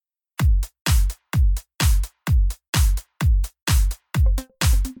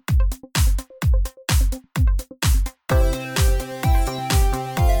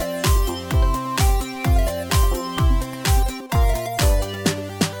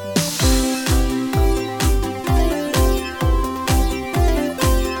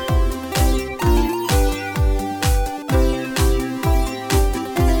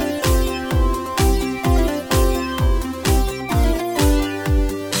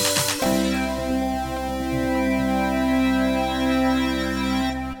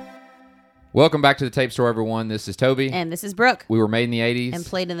Welcome back to the Tape Store, everyone. This is Toby. And this is Brooke. We were made in the 80s. And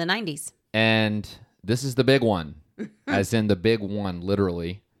played in the 90s. And this is the big one, as in the big one,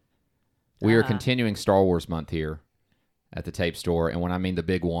 literally. We are continuing Star Wars month here at the Tape Store. And when I mean the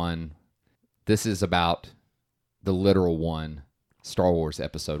big one, this is about the literal one, Star Wars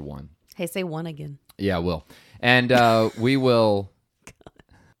Episode 1. Hey, say one again. Yeah, I will. And we will...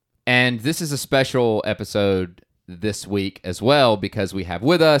 And this is a special episode this week as well because we have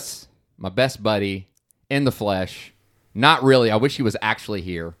with us my best buddy in the flesh. Not really. I wish he was actually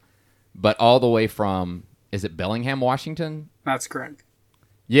here. But all the way from, is it Bellingham, Washington? That's correct.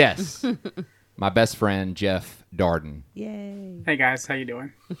 Yes. My best friend, Jeff Darden. Yay. Hey guys, how you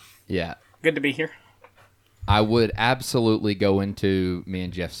doing? Yeah. Good to be here. I would absolutely go into me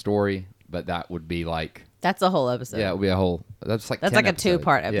and Jeff's story, but that would be like... That's a whole episode. Yeah, it would be a whole... That's like a episodes.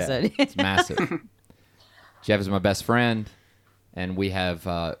 2-part episode. Yeah, it's massive. Jeff is my best friend, and we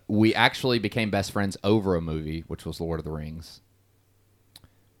have... we actually became best friends over a movie, which was Lord of the Rings,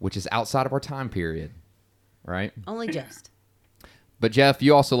 which is outside of our time period, right? Only just. But Jeff,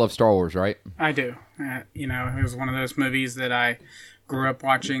 you also love Star Wars, right? I do. It was one of those movies that I grew up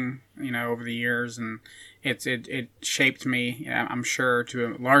watching, over the years, and it shaped me, I'm sure, to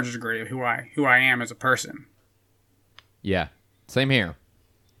a large degree of who I am as a person. Yeah, same here.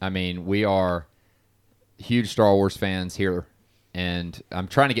 I mean, we are huge Star Wars fans here, and I'm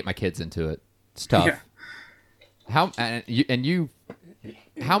trying to get my kids into it. It's tough. Yeah.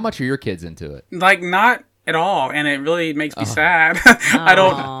 How much are your kids into it? Like, not at all, and it really makes me sad.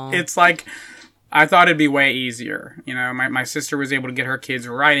 It's like, I thought it'd be way easier. My sister was able to get her kids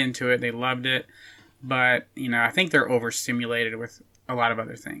right into it. They loved it. But, I think they're overstimulated with a lot of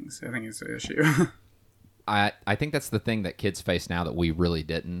other things. I think it's an issue. I think that's the thing that kids face now that we really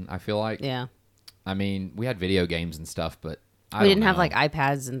didn't, I feel like. Yeah. I mean, we had video games and stuff, but we didn't have like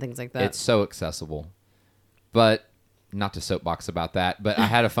iPads and things like that. It's so accessible. But not to soapbox about that, but I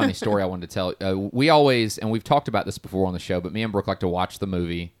had a funny story I wanted to tell. We always, and we've talked about this before on the show, but me and Brooke like to watch the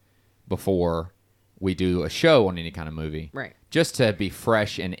movie before we do a show on any kind of movie. Right. Just to be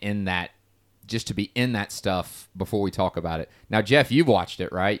fresh and just to be in that stuff before we talk about it. Now, Jeff, you've watched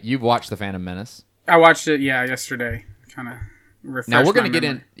it, right? You've watched The Phantom Menace. I watched it, yesterday. Kind of refreshed Now, we're going to my get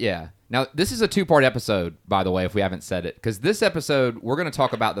in, memory. yeah. Now, this is a 2-part episode, by the way, if we haven't said it. Because this episode, we're going to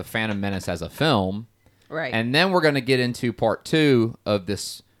talk about The Phantom Menace as a film. Right. And then we're going to get into part 2 of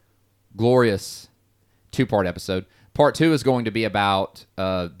this glorious 2-part episode. Part 2 is going to be about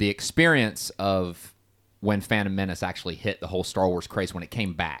the experience of when Phantom Menace actually hit the whole Star Wars craze when it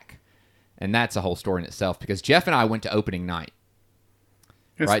came back. And that's a whole story in itself because Jeff and I went to opening night.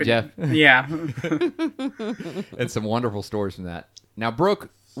 Right, Jeff? Yeah. And some wonderful stories from that. Now, Brooke,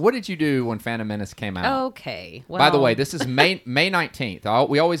 what did you do when Phantom Menace came out? Okay. Well, By the way, this is May 19th.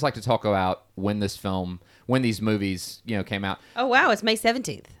 We always like to talk about when these movies, came out. Oh, wow. It's May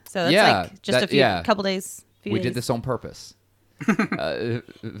 17th. So that's like just couple days. We did this on purpose. The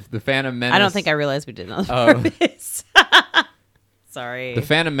Phantom Menace. I don't think I realized we did it on purpose. Sorry. The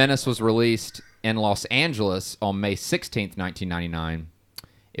Phantom Menace was released in Los Angeles on May 16th, 1999.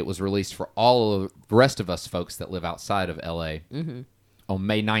 It was released for all of the rest of us folks that live outside of L.A. On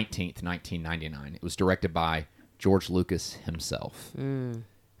May 19th, 1999. It was directed by George Lucas himself,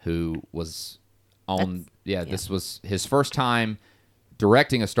 who was on... This was his first time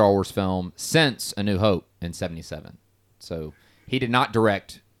directing a Star Wars film since A New Hope in 1977. So he did not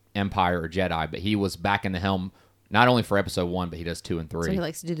direct Empire or Jedi, but he was back in the helm not only for Episode 1, but he does 2 and 3. So he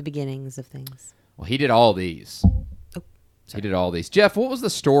likes to do the beginnings of things. Well, he did all these. He did all these. Jeff, what was the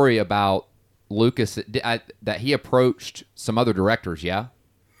story about Lucas that he approached some other directors, yeah?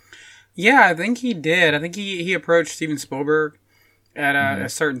 Yeah, I think he did. I think he approached Steven Spielberg at a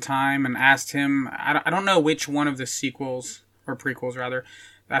certain time and asked him, I don't know which one of the sequels, or prequels rather,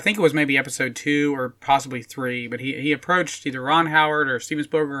 I think it was maybe Episode 2 or possibly 3, but he approached either Ron Howard or Steven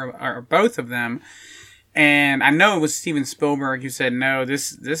Spielberg or both of them. And I know it was Steven Spielberg who said, "No,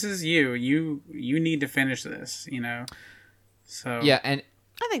 this is you. You need to finish this." So Yeah, and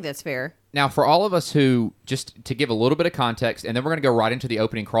I think that's fair. now for all of us who, just to give a little bit of context, and then we're going to go right into the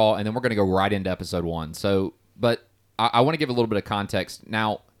opening crawl, and then we're going to go right into Episode 1. So, but I want to give a little bit of context.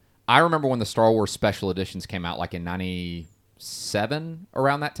 Now, I remember when the Star Wars special editions came out, like in 97,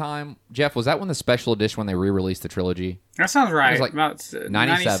 around that time. Jeff, was that when the special edition, when they re-released the trilogy? that sounds right. like About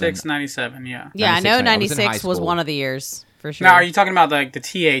 96, 97, yeah. Yeah, I 96, know I was in high 96 was school. one of the years, for sure. Now, are you talking about like the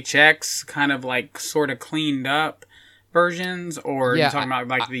THX kind of like sort of cleaned up versions, or are you talking about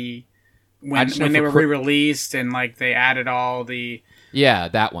like when they were re-released and like they added all the... Yeah,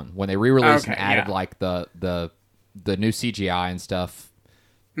 that one. When they re-released Okay, and added yeah. like the new CGI and stuff.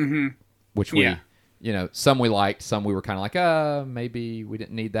 Mm-hmm. which we, some we liked, some we were kind of like, maybe we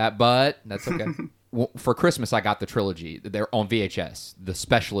didn't need that, but that's okay. Well, for Christmas, I got the trilogy. They're on VHS, the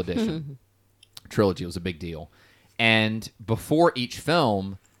special edition trilogy was a big deal. And before each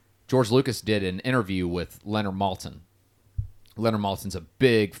film, George Lucas did an interview with Leonard Maltin. Leonard Maltin's a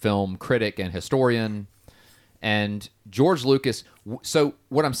big film critic and historian. And George Lucas... So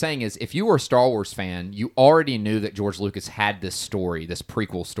what I'm saying is, if you were a Star Wars fan, you already knew that George Lucas had this story, this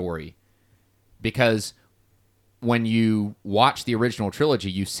prequel story. Because when you watch the original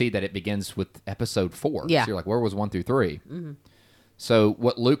trilogy, you see that it begins with episode 4. Yeah. So you're like, where was 1 through 3? Mm-hmm. So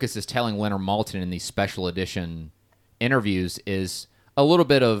what Lucas is telling Leonard Maltin in these special edition interviews is a little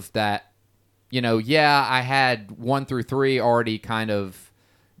bit of that, I had 1 through 3 already kind of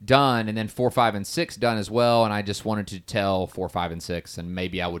done, and then 4, 5, and 6 done as well, and I just wanted to tell 4, 5, and 6, and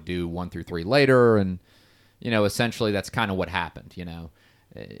maybe I would do 1 through 3 later, and, essentially that's kind of what happened,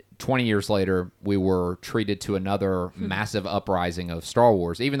 20 years later, we were treated to another massive uprising of Star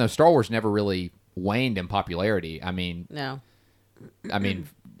Wars, even though Star Wars never really waned in popularity. No. I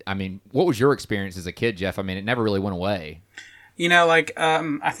mean, what was your experience as a kid, Jeff? I mean, it never really went away.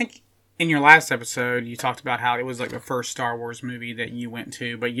 I think in your last episode, you talked about how it was like the first Star Wars movie that you went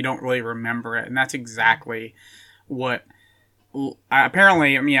to, but you don't really remember it. And that's exactly what I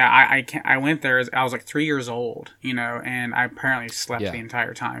went there as I was like 3 years old, and I apparently slept the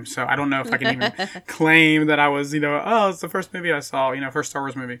entire time. So I don't know if I can even claim that I was, it's the first movie I saw, first Star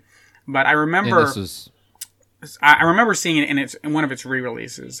Wars movie. But I remember... I remember seeing it in one of its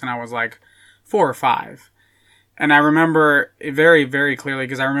re-releases, and I was like 4 or 5. And I remember it very, very clearly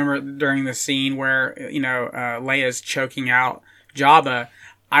because I remember during the scene where, Leia's choking out Jabba,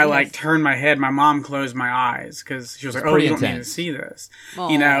 I turned my head. My mom closed my eyes because she was like, "Oh, you don't need to see this,"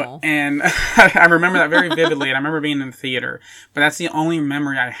 And I remember that very vividly. And I remember being in the theater, but that's the only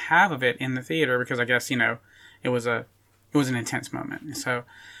memory I have of it in the theater because I guess it was an intense moment. So,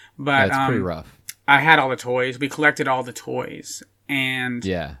 but it's pretty rough. I had all the toys. We collected all the toys, and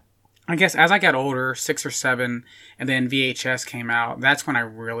I guess as I got older, 6 or 7, and then VHS came out. That's when I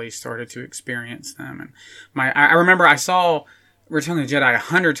really started to experience them. And I remember I saw Return of the Jedi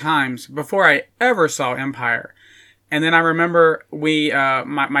 100 times before I ever saw Empire. And then I remember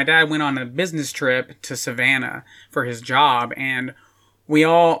my dad went on a business trip to Savannah for his job, and we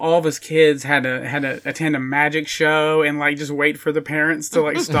all of us kids had to attend a magic show and just wait for the parents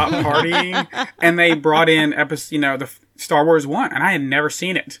to stop partying. And they brought in the Star Wars 1, and I had never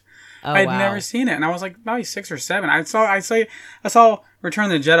seen it. Oh, I had never seen it, and I was like probably 6 or 7. I saw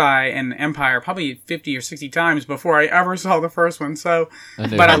Return of the Jedi and Empire probably 50 or 60 times before I ever saw the first one. So,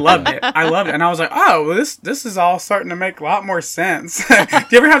 I loved it. I loved it, and I was like, oh, well, this is all starting to make a lot more sense. Do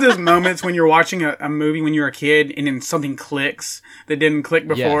you ever have those moments when you're watching a movie when you're a kid and then something clicks that didn't click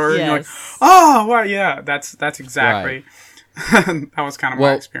before? Yes. And you're like, oh, well, yeah, that's exactly. Right. That was kind of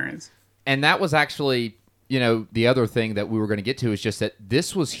my experience. And that was actually. The other thing that we were going to get to is just that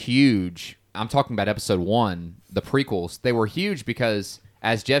this was huge. I'm talking about episode 1, the prequels. They were huge because,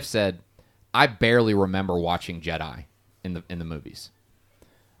 as Jeff said, I barely remember watching Jedi in the movies.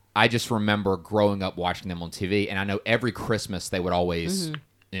 I just remember growing up watching them on TV, and I know every Christmas they would always,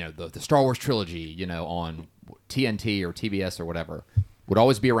 the Star Wars trilogy, on TNT or TBS or whatever, would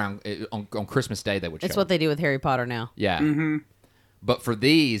always be around on Christmas Day. They would show. It's what they do with Harry Potter now. Yeah. Mm-hmm. But for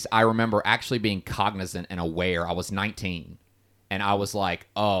these, I remember actually being cognizant and aware. I was 19, and I was like,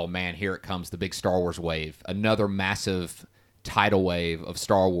 oh, man, here it comes, the big Star Wars wave. Another massive tidal wave of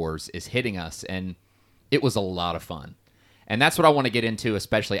Star Wars is hitting us, and it was a lot of fun. And that's what I want to get into,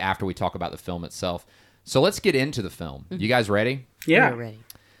 especially after we talk about the film itself. So let's get into the film. You guys ready? Yeah. We're ready.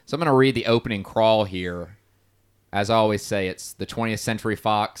 So I'm going to read the opening crawl here. As I always say, it's the 20th Century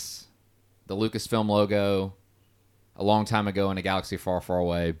Fox, the Lucasfilm logo, a long time ago in a galaxy far, far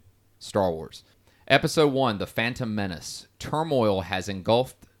away, Star Wars. Episode 1, The Phantom Menace. Turmoil has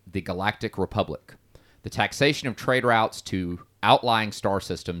engulfed the Galactic Republic. The taxation of trade routes to outlying star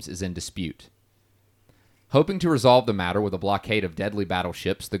systems is in dispute. Hoping to resolve the matter with a blockade of deadly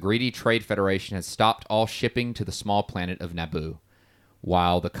battleships, the greedy Trade Federation has stopped all shipping to the small planet of Naboo.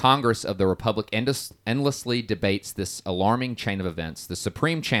 While the Congress of the Republic endlessly debates this alarming chain of events, the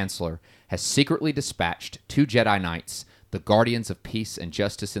Supreme Chancellor has secretly dispatched 2 Jedi Knights, the guardians of peace and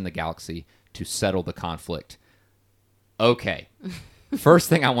justice in the galaxy, to settle the conflict. Okay. First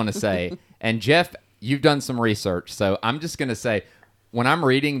thing I want to say, and Jeff, you've done some research, so I'm just going to say, when I'm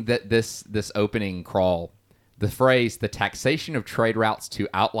reading this opening crawl, the phrase, the taxation of trade routes to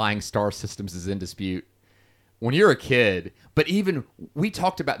outlying star systems is in dispute. When you're a kid, but even we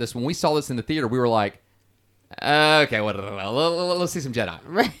talked about this when we saw this in the theater, we were like, Okay, let's see some Jedi.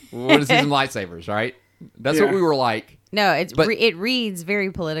 Right. We want to see some lightsabers, right? That's what we were like. No, But- it reads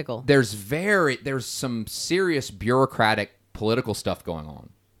very political. There's some serious bureaucratic political stuff going on.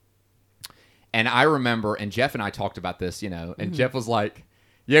 And I remember, and Jeff and I talked about this, and Jeff was like,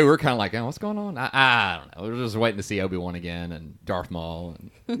 yeah, we were kind of like, oh, what's going on? I don't know. We're just waiting to see Obi-Wan again and Darth Maul.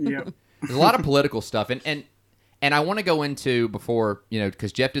 And Yep. there's a lot of political stuff. And I want to go into before,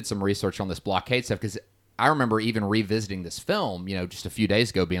 because Jeff did some research on this blockade stuff, because I remember even revisiting this film, just a few days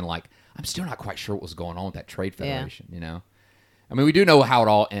ago being like, I'm still not quite sure what was going on with that Trade Federation, I mean, we do know how it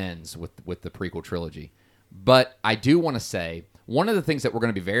all ends with the prequel trilogy. But I do want to say, one of the things that we're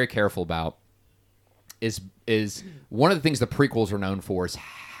going to be very careful about is one of the things the prequels are known for is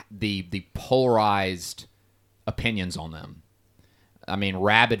the polarized opinions on them. I mean,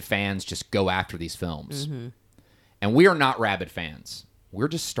 rabid fans just go after these films. Mm-hmm. And we are not rabid fans. We're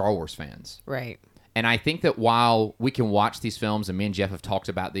just Star Wars fans. Right. And I think that while we can watch these films, and me and Jeff have talked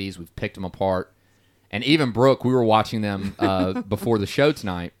about these, we've picked them apart, and even Brooke, we were watching them before the show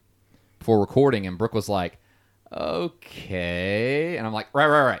tonight, before recording, and Brooke was like, okay. And I'm like,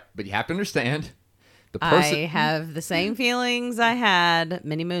 right. But you have to understand, the person... I have the same feelings I had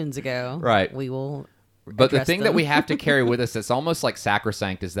many moons ago. Right. We will But the address thing them. that we have to carry with us that's almost like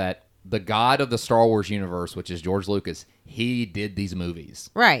sacrosanct is that the god of the Star Wars universe, which is George Lucas, he did these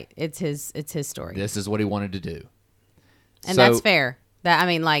movies. Right. It's his story. This is what he wanted to do. And So- that's fair. That, I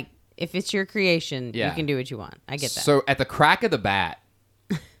mean, like, if it's your creation, Yeah. you can do what you want. I get that. So at the crack of the bat,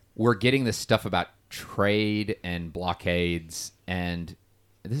 we're getting this stuff about trade and blockades, and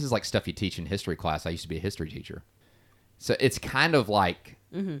this is like stuff you teach in history class. I used to be a history teacher. So it's kind of like,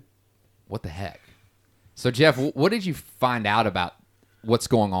 what the heck? So Jeff, what did you find out about what's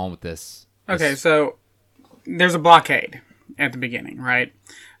going on with this? Okay, so there's a blockade at the beginning, right?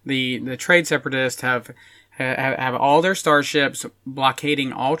 The trade separatists have all their starships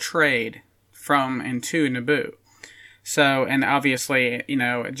blockading all trade from and to Naboo. So, and obviously,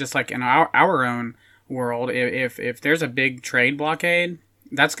 just like in our own world, if there's a big trade blockade,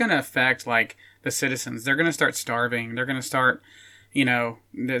 that's going to affect like the citizens. They're going to start starving. They're going to start,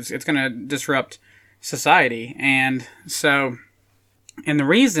 it's going to disrupt society. And so, and the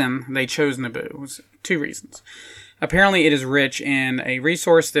reason they chose Naboo was two reasons. Apparently, it is rich in a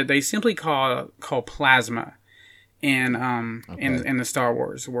resource that they simply call plasma in the Star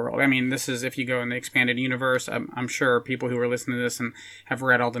Wars world. I mean, this is if you go in the expanded universe. I'm sure people who are listening to this and have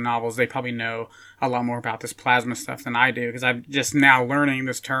read all the novels, they probably know a lot more about this plasma stuff than I do, because I'm just now learning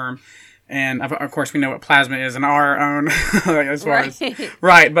this term. And of course, we know what plasma is in our own, as far as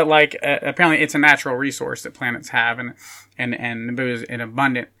right. But like, apparently, it's a natural resource that planets have, and Naboo is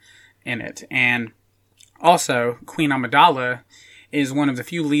abundant in it. And also, Queen Amidala is one of the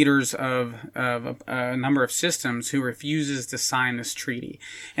few leaders of a number of systems who refuses to sign this treaty.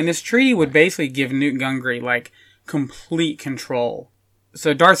 And this treaty would basically give Newt Gunray like complete control.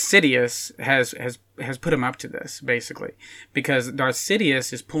 So Darth Sidious has put him up to this, basically, because Darth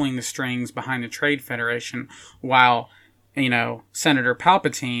Sidious is pulling the strings behind the Trade Federation, while Senator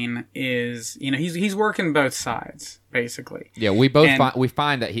Palpatine is he's working both sides, basically. Yeah, we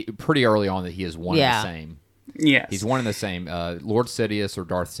find that he pretty early on that he is one and the same. Yes. He's one and the same. Lord Sidious or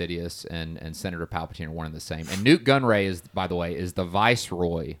Darth Sidious and Senator Palpatine are one and the same. And Newt Gunray is, by the way, is the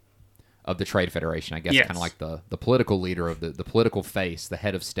viceroy of the Trade Federation. I guess kind of like the political leader of the political face, the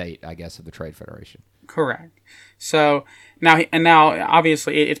head of state, I guess, of the Trade Federation. Correct. So now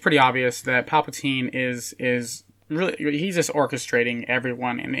obviously it's pretty obvious that Palpatine is really, he's just orchestrating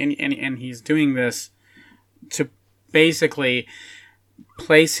everyone, and he's doing this to basically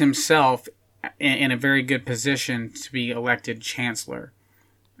place himself in a very good position to be elected chancellor.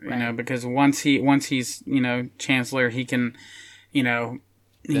 Right. Because once he's chancellor, he can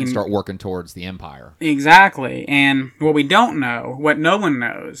Then start working towards the empire. Exactly. And what we don't know, what no one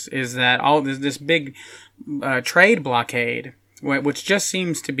knows, is that all this big trade blockade, which just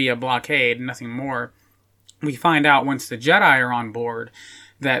seems to be a blockade, nothing more. We find out once the Jedi are on board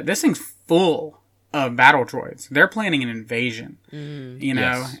that this thing's full of battle droids. They're planning an invasion,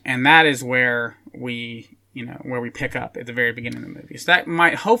 Yes. and that is where we pick up at the very beginning of the movie. So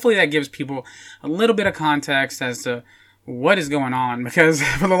hopefully that gives people a little bit of context as to what is going on, because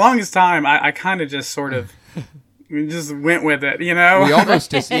for the longest time, I kind of just sort of just went with it,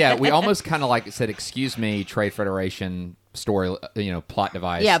 We almost kind of like said, excuse me, Trade Federation story, plot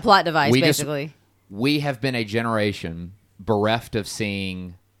device. Yeah, plot device, basically. We have been a generation bereft of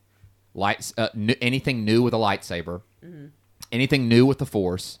seeing anything new with a lightsaber, anything new with the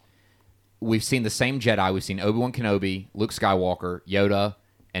Force. We've seen the same Jedi. We've seen Obi-Wan Kenobi, Luke Skywalker, Yoda,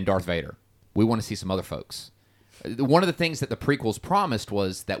 and Darth Vader. We want to see some other folks. One of the things that the prequels promised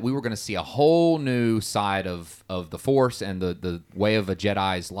was that we were going to see a whole new side of the Force and the way of a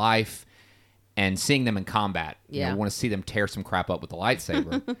Jedi's life, and seeing them in combat. Yeah. We want to see them tear some crap up with the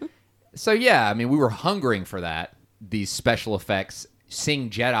lightsaber. So yeah, I mean, we were hungering for that. These special effects, seeing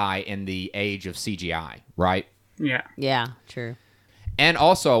Jedi in the age of CGI, right? Yeah. Yeah, true. And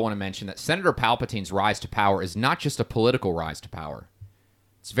also, I want to mention that Senator Palpatine's rise to power is not just a political rise to power.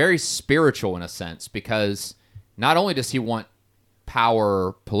 It's very spiritual in a sense, because not only does he want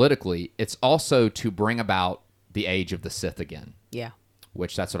power politically, it's also to bring about the age of the Sith again. Yeah.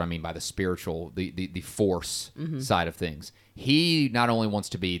 Which that's what I mean by the spiritual, the Force side of things. He not only wants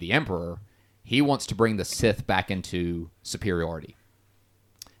to be the Emperor, he wants to bring the Sith back into superiority.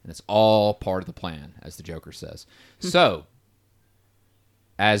 And it's all part of the plan, as the Joker says. So,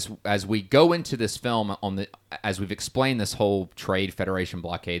 as we go into this film, as we've explained this whole Trade Federation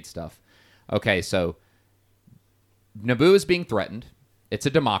blockade stuff, okay, so Naboo is being threatened. It's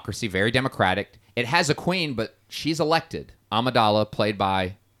a democracy, very democratic. It has a queen, but she's elected. Amidala, played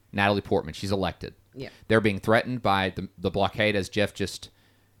by Natalie Portman, she's elected. Yeah. They're being threatened by the blockade, as Jeff just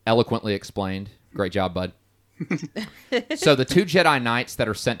eloquently explained. Great job, bud. So the 2 Jedi Knights that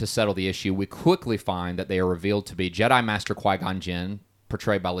are sent to settle the issue, we quickly find that they are revealed to be Jedi Master Qui-Gon Jinn,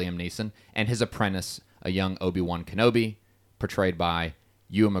 portrayed by Liam Neeson, and his apprentice, a young Obi-Wan Kenobi, portrayed by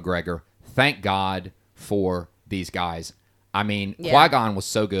Ewan McGregor. Thank God for these guys. I mean, Qui-Gon was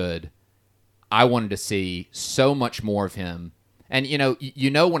so good. I wanted to see so much more of him. And,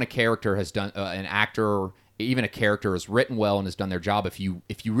 you know when a character has done, an actor, or even a character has written well and has done their job, if you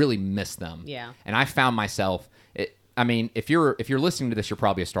really miss them. Yeah. And I found myself, if you're listening to this, you're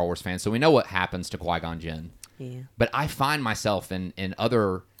probably a Star Wars fan, so we know what happens to Qui-Gon Jinn. Yeah. But I find myself in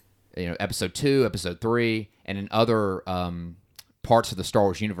other, episode 2, episode 3, and in other parts of the Star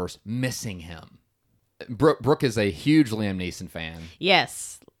Wars universe, missing him. Brooke is a huge Liam Neeson fan.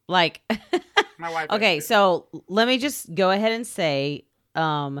 Yes. Like, My wife. okay, so let me just go ahead and say,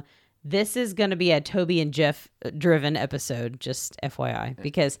 this is going to be a Toby and Jeff driven episode, just FYI,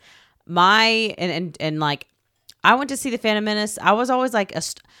 because and like, I went to see The Phantom Menace. I was always like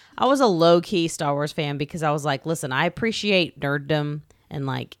I was a low key Star Wars fan, because I was like, listen, I appreciate nerddom and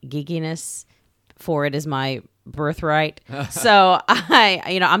like geekiness, for it is my birthright. So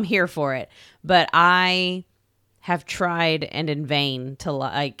I'm here for it, but I have tried and in vain to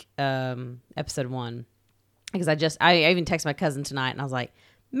like episode 1, because I even texted my cousin tonight and I was like,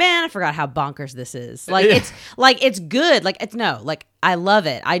 man, I forgot how bonkers this is. Like it's good. Like I love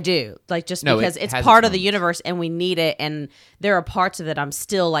it. I do. Like, just because it's part of the universe and we need it, and there are parts of it I'm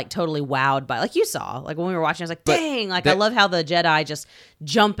still like totally wowed by. Like you saw, like when we were watching, I was like, dang, like I love how the Jedi just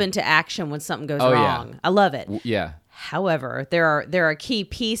jump into action when something goes wrong. Yeah. I love it. Yeah. However, there are key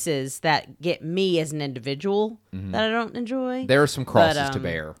pieces that get me as an individual that I don't enjoy. There are some crosses to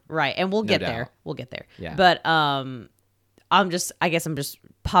bear. Right, and we'll get doubt. there. We'll get there. Yeah. But I guess I'm just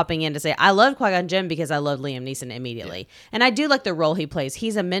popping in to say I love Qui-Gon Jinn because I love Liam Neeson immediately. Yeah. And I do like the role he plays.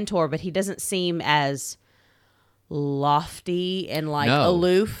 He's a mentor, but he doesn't seem as lofty and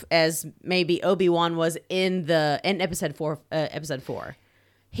aloof as maybe Obi-Wan was in episode 4.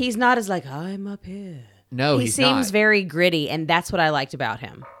 He's not as like, I'm up here. No, he seems very gritty, and that's what I liked about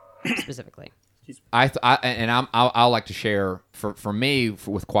him specifically. I'll like to share for me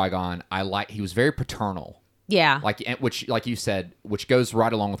with Qui-Gon. He was very paternal. Yeah, which you said, which goes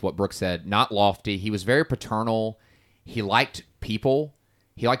right along with what Brooke said. Not lofty. He was very paternal. He liked people.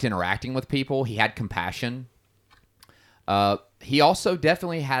 He liked interacting with people. He had compassion. He also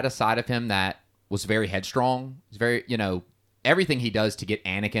definitely had a side of him that was very headstrong. He's very, everything he does to get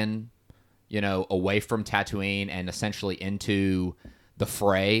Anakin, away from Tatooine and essentially into the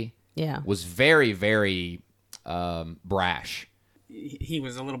fray. Yeah, was very, very brash. He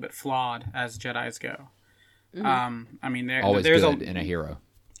was a little bit flawed, as Jedis go. Mm-hmm. Always there's good in a hero.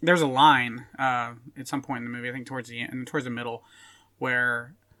 There's a line at some point in the movie, I think towards the end, towards the middle,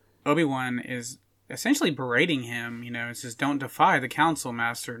 where Obi-Wan is essentially berating him. It says, "Don't defy the Council,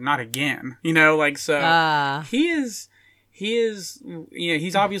 Master, not again." He is.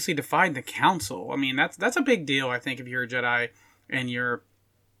 He's obviously defied the Council. I mean, that's a big deal. I think if you're a Jedi and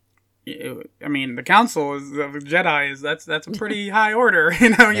the Council is the Jedi that's a pretty high order.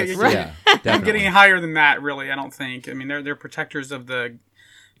 Yeah, I'm getting higher than that, really. I don't think. I mean, they're protectors of the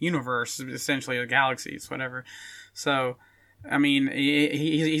universe, essentially, the galaxies, whatever. So, I mean,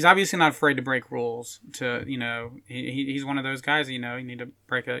 he's obviously not afraid to break rules. He's one of those guys. You need to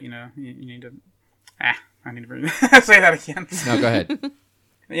break a. You need to. I need to say that again. No, go ahead.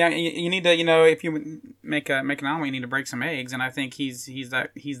 Yeah, you need to, if you make an omelet, you need to break some eggs, and I think he's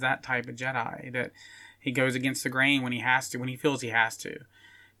that type of Jedi that he goes against the grain when he has to, when he feels he has to.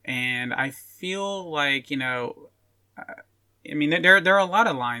 And I feel like, I mean, there are a lot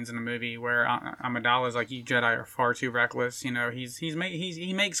of lines in the movie where Amidala is like, "You Jedi are far too reckless."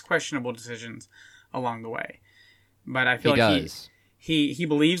 He makes questionable decisions along the way, but I feel he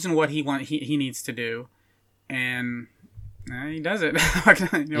believes in what he needs to do, and he does it.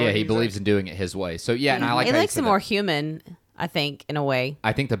 He believes in doing it his way. So and I like it makes him more human. I think in a way.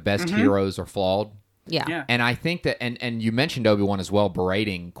 I think the best heroes are flawed. Yeah. And I think that, and you mentioned Obi-Wan as well,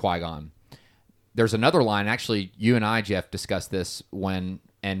 berating Qui-Gon. There's another line, actually, you and I, Jeff, discussed this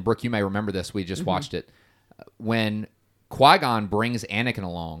and Brooke, you may remember this, we just watched it. When Qui-Gon brings Anakin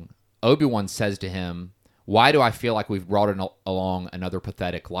along, Obi-Wan says to him, "Why do I feel like we've brought along another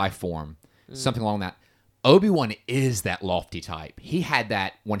pathetic life form?" Something along that. Obi-Wan is that lofty type. He had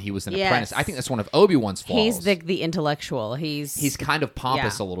that when he was an apprentice. I think that's one of Obi-Wan's flaws. He's the intellectual. He's kind of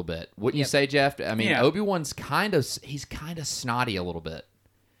pompous a little bit. Wouldn't you say, Jeff? I mean, Obi-Wan's he's kind of snotty a little bit.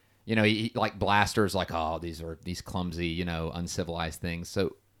 He like blasters, like, oh, these clumsy, uncivilized things.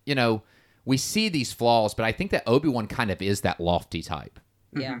 So, we see these flaws, but I think that Obi-Wan kind of is that lofty type.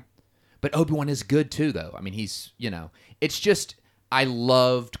 Yeah. But Obi-Wan is good too, though. I mean, he's, it's just, I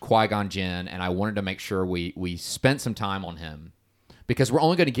loved Qui-Gon Jinn, and I wanted to make sure we spent some time on him, because we're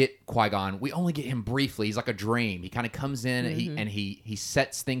only going to get Qui-Gon. We only get him briefly. He's like a dream. He kind of comes in and he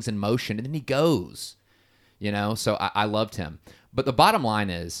sets things in motion, and then he goes. So I loved him. But the bottom line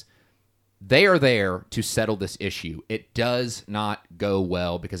is, they are there to settle this issue. It does not go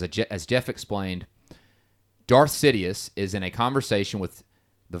well because, as Jeff explained, Darth Sidious is in a conversation with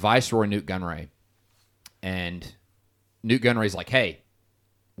the Viceroy, Nute Gunray, and Nute Gunray's like, "Hey,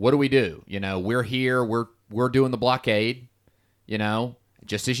 what do we do? We're here. We're doing the blockade.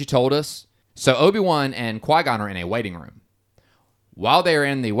 Just as you told us." So Obi-Wan and Qui-Gon are in a waiting room. While they're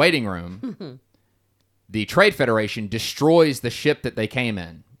in the waiting room, the Trade Federation destroys the ship that they came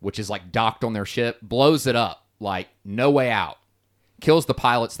in, which is like docked on their ship, blows it up like no way out, kills the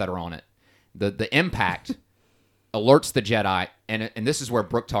pilots that are on it. The impact alerts the Jedi, and this is where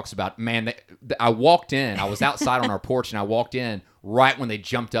Brooke talks about, man, I walked in, I was outside on our porch, and I walked in right when they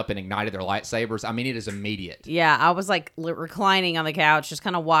jumped up and ignited their lightsabers. I mean, it is immediate. Yeah, I was like reclining on the couch, just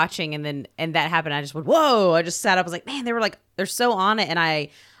kind of watching, and that happened. I just went, whoa! I just sat up. I was like, man, they're so on it, and I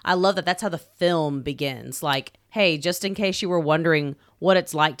love that. That's how the film begins. Like, hey, just in case you were wondering what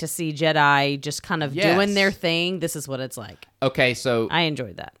it's like to see Jedi just kind of doing their thing, this is what it's like. Okay, so I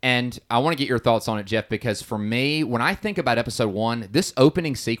enjoyed that. And I want to get your thoughts on it, Jeff, because for me, when I think about episode 1, this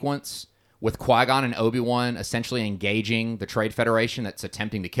opening sequence with Qui-Gon and Obi-Wan essentially engaging the Trade Federation that's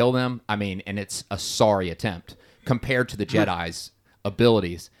attempting to kill them, I mean, and it's a sorry attempt compared to the Jedi's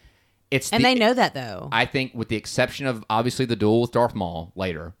abilities. They know that, though. I think with the exception of, obviously, the duel with Darth Maul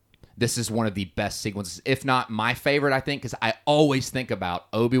later, this is one of the best sequences, if not my favorite, I think, because I always think about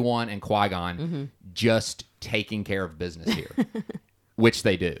Obi-Wan and Qui-Gon just taking care of business here, which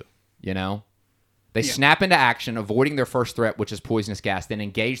they do, They snap into action, avoiding their first threat, which is poisonous gas, then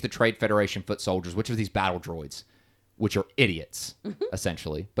engage the Trade Federation foot soldiers, which are these battle droids, which are idiots,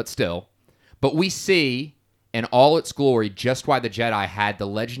 essentially, but still. But we see, in all its glory, just why the Jedi had the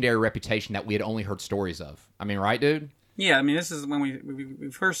legendary reputation that we had only heard stories of. I mean, right, dude? Yeah, I mean, this is when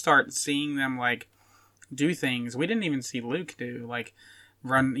we first start seeing them, like, do things we didn't even see Luke do, like,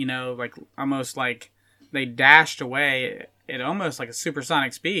 run, like, almost like they dashed away at almost like a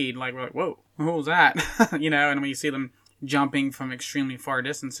supersonic speed. Like, we're like, whoa, what was that? And when you see them jumping from extremely far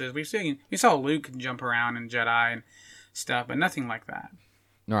distances, we saw Luke jump around in Jedi and stuff, but nothing like that.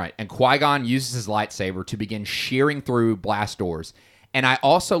 All right, and Qui-Gon uses his lightsaber to begin shearing through blast doors. And I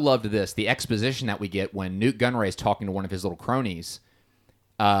also loved this, the exposition that we get when Nute Gunray is talking to one of his little cronies.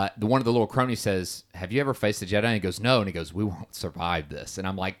 One of the little cronies says, "Have you ever faced a Jedi?" And he goes, "No." And he goes, "We won't survive this." And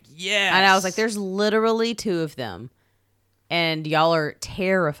I'm like, yes. And I was like, there's literally 2 of them. And y'all are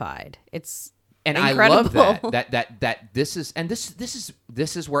terrified. It's incredible. I love that this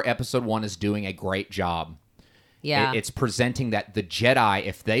is where episode 1 is doing a great job. Yeah. It's presenting that the Jedi,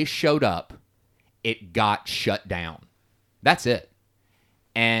 if they showed up, it got shut down. That's it.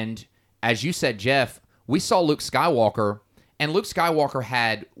 And as you said, Jeff, we saw Luke Skywalker, and Luke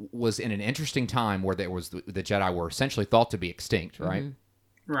Skywalker was in an interesting time where there was the Jedi were essentially thought to be extinct, right?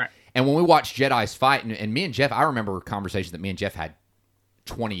 Right. And when we watched Jedis fight, and me and Jeff, I remember a conversation that me and Jeff had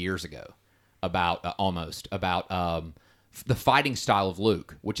 20 years ago about the fighting style of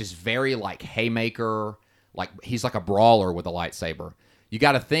Luke, which is very like haymaker, like he's like a brawler with a lightsaber. You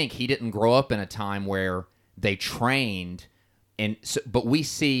got to think he didn't grow up in a time where they trained And so, but we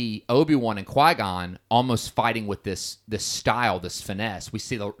see Obi-Wan and Qui-Gon almost fighting with this style, this finesse. We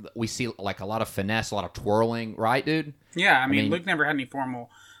see like a lot of finesse, a lot of twirling, right, dude? Yeah, I mean Luke never had any formal,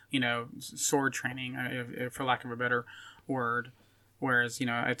 sword training, for lack of a better word. Whereas,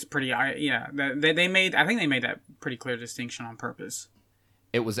 it's pretty, I think they made that pretty clear distinction on purpose.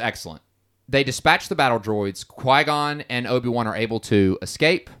 It was excellent. They dispatch the battle droids. Qui-Gon and Obi-Wan are able to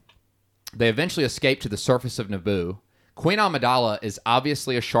escape. They eventually escape to the surface of Naboo. Queen Amidala is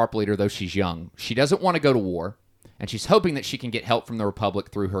obviously a sharp leader, though she's young. She doesn't want to go to war, and she's hoping that she can get help from the Republic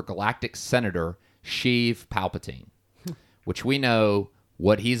through her galactic senator, Sheev Palpatine, which we know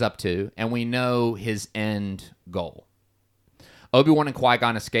what he's up to, and we know his end goal. Obi-Wan and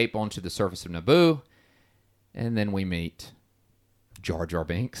Qui-Gon escape onto the surface of Naboo, and then we meet Jar Jar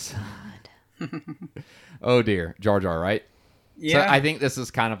Binks. Oh, dear. Jar Jar, right? Yeah. So I think this is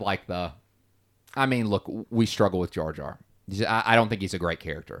kind of like look, we struggle with Jar Jar. I don't think he's a great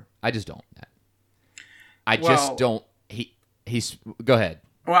character. I just don't. He's... Go ahead.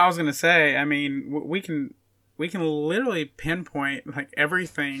 Well, I was going to say, I mean, we can literally pinpoint like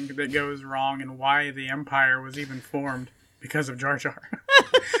everything that goes wrong and why the Empire was even formed because of Jar Jar.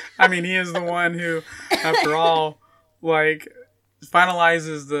 I mean, he is the one who, after all, like,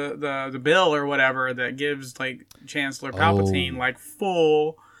 finalizes the bill or whatever that gives like Chancellor Palpatine like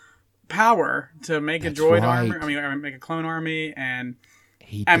full power to make a droid army. I mean, make a clone army, and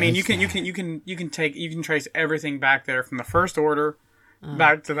you can trace everything back there from the First Order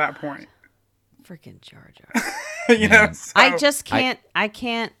back to that point. Freaking Jar Jar. So, I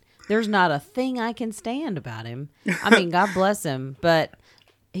can't. There's not a thing I can stand about him. I mean, God bless him, but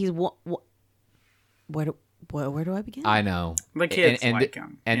he's where do I begin? I know. The kids like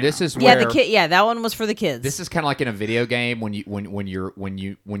him. And this is where... Yeah, the kid. Yeah, that one was for the kids. This is kind of like in a video game when you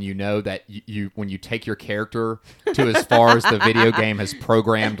know that when you take your character to as far as the video game has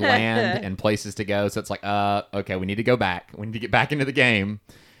programmed land and places to go. So it's like, okay, we need to go back. We need to get back into the game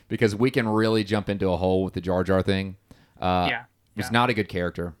because we can really jump into a hole with the Jar Jar thing. It's not a good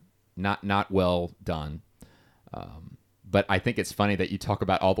character. Not well done. But I think it's funny that you talk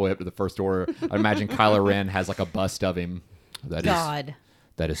about all the way up to the First Order. I imagine Kylo Ren has like a bust of him. That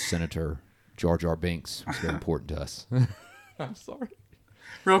is Senator Jar Jar Binks. It's very important to us. I'm sorry.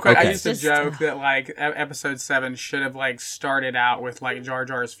 Real quick, okay. I used to joke that like Episode 7 should have like started out with like Jar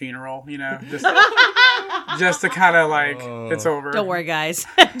Jar's funeral, just to kind of like it's over. Don't worry, guys.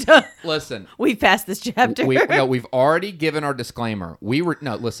 Listen, we passed this chapter. We've already given our disclaimer.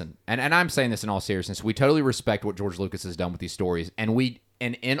 Listen, and I'm saying this in all seriousness. We totally respect what George Lucas has done with these stories, and we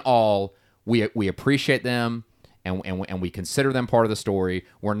appreciate them, and we consider them part of the story.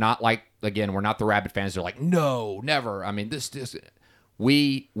 We're not like, again, we're not the rabid fans. They're like, no, never. I mean, this.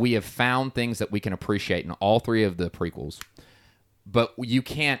 We have found things that we can appreciate in all three of the prequels, but you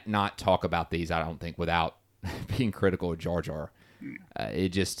can't not talk about these, I don't think, without being critical of Jar Jar.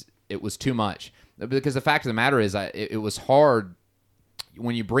 It was too much. Because the fact of the matter is, it was hard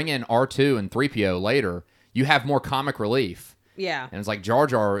when you bring in R2 and 3PO later. You have more comic relief. Yeah, and it's like Jar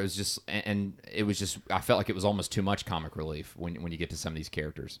Jar is just, and it was just, I felt like it was almost too much comic relief when you get to some of these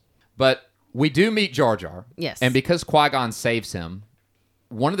characters. But we do meet Jar Jar. Yes, and because Qui-Gon saves him.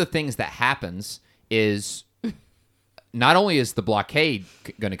 One of the things that happens is not only is the blockade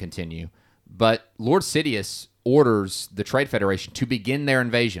going to continue, but Lord Sidious orders the Trade Federation to begin their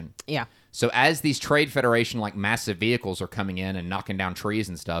invasion. Yeah. So as these Trade Federation like massive vehicles are coming in and knocking down trees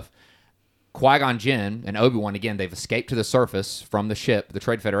and stuff, Qui-Gon Jinn and Obi-Wan, again, they've escaped to the surface from the ship, the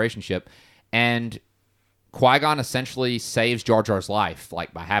Trade Federation ship, and Qui-Gon essentially saves Jar Jar's life,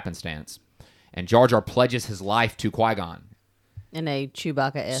 like by happenstance. And Jar Jar pledges his life to Qui-Gon. In a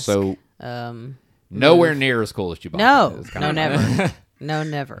Chewbacca-esque. So, nowhere near as cool as Chewbacca. No, never. No,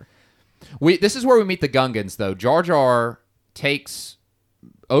 never. This is where we meet the Gungans, though. Jar Jar takes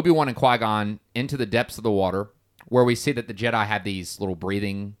Obi-Wan and Qui-Gon into the depths of the water, where we see that the Jedi have these little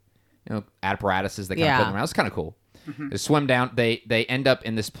breathing, apparatuses that kind of put them around. It's kind of cool. Mm-hmm. They swim down. They end up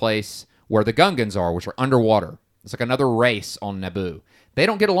in this place where the Gungans are, which are underwater. It's like another race on Naboo. They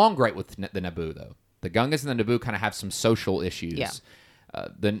don't get along great with the Naboo, though. The Gungans and the Naboo kind of have some social issues. Yeah.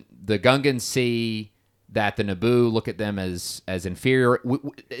 The Gungans see that the Naboo look at them as inferior.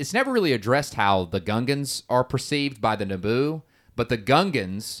 It's never really addressed how the Gungans are perceived by the Naboo, but the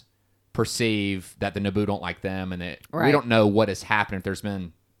Gungans perceive that the Naboo don't like them, and we don't know what has happened, if there's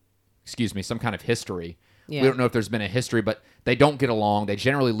been, some kind of history. Yeah. We don't know if there's been a history, but they don't get along. They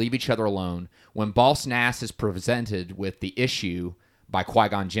generally leave each other alone. When Boss Nass is presented with the issue by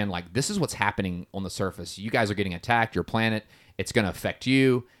Qui-Gon Jinn, like, this is what's happening on the surface. You guys are getting attacked, your planet, it's going to affect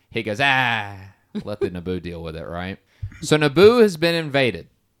you. He goes, let the Naboo deal with it, right? So Naboo has been invaded.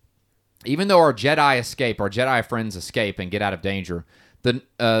 Even though our Jedi friends escape and get out of danger,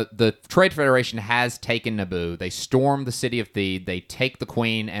 the Trade Federation has taken Naboo. They storm the city of Theed. They take the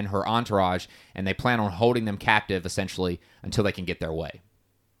Queen and her entourage, and they plan on holding them captive, essentially, until they can get their way.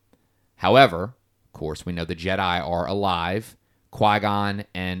 However, of course, we know the Jedi are alive. Qui-Gon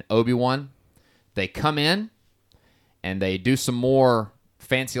and Obi-Wan, they come in, and they do some more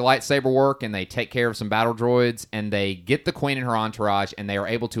fancy lightsaber work, and they take care of some battle droids, and they get the Queen and her entourage, and they are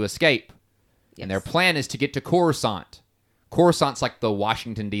able to escape. Yes. And their plan is to get to Coruscant. Coruscant's like the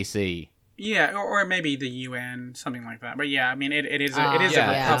Washington, D.C. Yeah, or maybe the UN, something like that. But yeah, I mean, it is a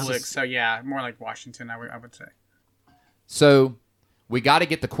republic, so yeah, more like Washington, I would say. So we got to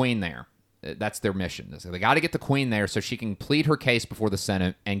get the Queen there. That's their mission. So they got to get the Queen there so she can plead her case before the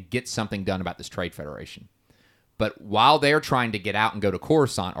Senate and get something done about this Trade Federation. But while they're trying to get out and go to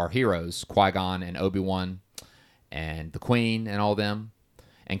Coruscant, our heroes, Qui-Gon and Obi-Wan and the Queen and all them,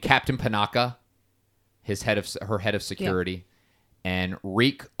 and Captain Panaka, her head of security, and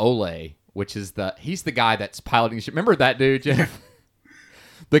Reek Ole, which is he's the guy that's piloting the ship. Remember that dude, Jeff?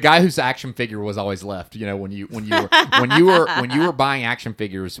 The guy whose action figure was always left. You know, when you were buying action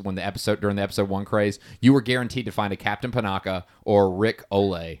figures during the episode 1 craze, you were guaranteed to find a Captain Panaka or Rick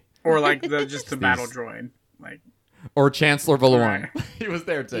Ole, or like the battle droid, or Chancellor Valoran. Right. He was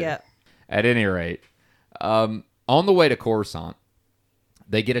there too. Yeah. At any rate, on the way to Coruscant,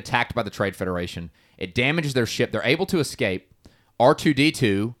 they get attacked by the Trade Federation. It damages their ship. They're able to escape.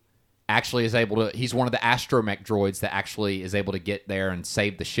 R2-D2 actually is able to... He's one of the astromech droids that actually is able to get there and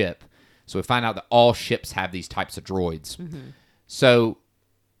save the ship. So we find out that all ships have these types of droids. Mm-hmm. So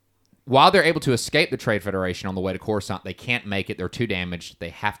while they're able to escape the Trade Federation on the way to Coruscant, they can't make it. They're too damaged. They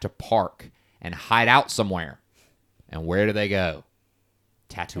have to park and hide out somewhere. And where do they go?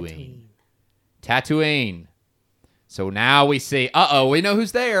 Tatooine. So now we see... we know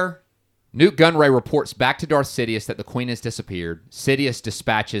who's there. Newt Gunray reports back to Darth Sidious that the Queen has disappeared. Sidious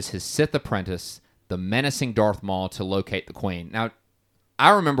dispatches his Sith apprentice, the menacing Darth Maul, to locate the Queen. Now,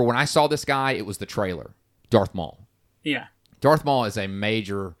 I remember when I saw this guy, it was the trailer, Darth Maul. Yeah. Darth Maul is a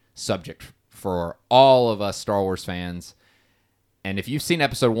major subject for all of us Star Wars fans. And if you've seen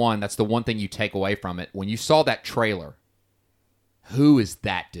Episode 1, that's the one thing you take away from it. When you saw that trailer, who is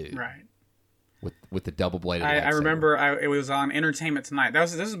that dude? Right. With the double-bladed lightsaber. I remember it was on Entertainment Tonight.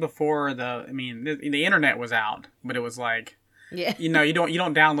 This is before the internet was out, but it was like, you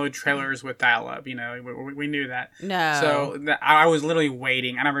don't download trailers with dial-up. You know, we knew that. No. So I was literally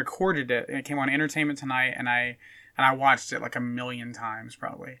waiting, and I recorded it. And it came on Entertainment Tonight, and I watched it like 1 million times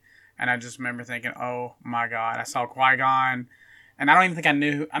probably. And I just remember thinking, oh my God, I saw Qui-Gon, and I don't even think I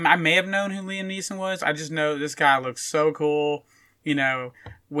knew. I may have known who Liam Neeson was. I just know this guy looks so cool. You know,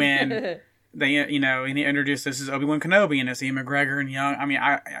 when. They, and he introduced this as Obi-Wan Kenobi and it's Ian McGregor and Young. I mean,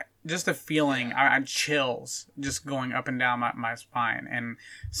 I just the feeling, I had chills just going up and down my spine. And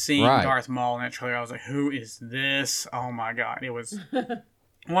seeing Darth Maul in that trailer, I was like, who is this? Oh my God. It was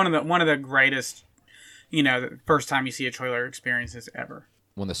one of the greatest, the first time you see a trailer experiences ever.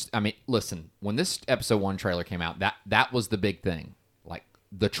 When this Episode 1 trailer came out, that was the big thing. Like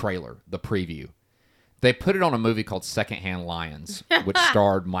the trailer, the preview. They put it on a movie called Secondhand Lions, which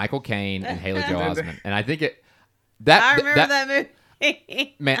starred Michael Caine and Haley Joel Osment. And I think I remember that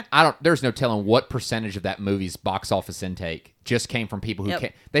movie. Man, there's no telling what percentage of that movie's box office intake just came from people who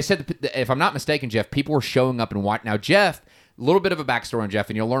came. They said, if I'm not mistaken, Jeff, people were showing up and watching. Now, Jeff, a little bit of a backstory on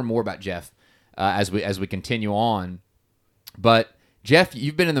Jeff, and you'll learn more about Jeff as we continue on. But Jeff,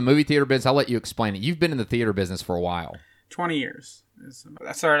 you've been in the movie theater business. I'll let you explain it. You've been in the theater business for a while. 20 years.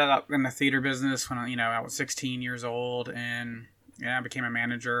 I started out in the theater business when I was 16 years old, and I became a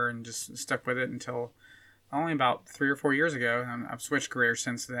manager and just stuck with it until only about 3 or 4 years ago. I've switched careers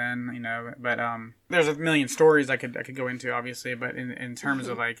since then, but there's a million stories I could go into, obviously, but in terms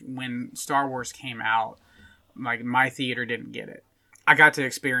of like when Star Wars came out, like my theater didn't get it. I got to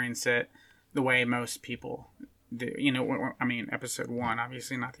experience it the way most people do. Episode 1,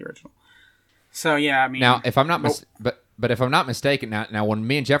 obviously not the original. So yeah, now if I'm not But if I'm not mistaken, now when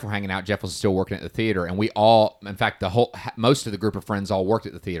me and Jeff were hanging out, Jeff was still working at the theater, and we all, in fact, most of the group of friends all worked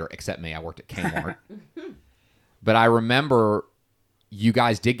at the theater except me. I worked at Kmart. But I remember you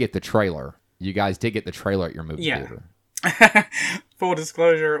guys did get the trailer. You guys did get the trailer at your movie theater. Full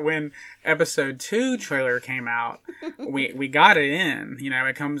disclosure, when Episode 2 trailer came out, we got it in.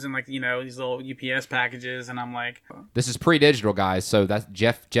 It comes in like, these little UPS packages, and I'm like... This is pre-digital, guys, so that's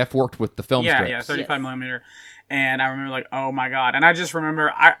Jeff worked with the film strips. Yeah, 35 millimeter. And I remember like, oh my God. And I just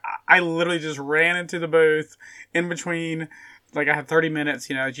remember, I literally just ran into the booth in between, like I had 30 minutes,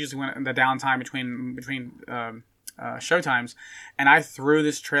 it's usually when the downtime between showtimes, and I threw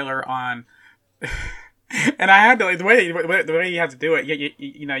this trailer on. And I had to, like, the way you have to do it,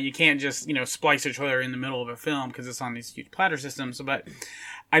 you know, you can't just, you know, splice a trailer in the middle of a film because it's on these huge platter systems. But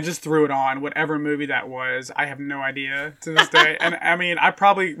I just threw it on, whatever movie that was. I have no idea to this day. And I mean,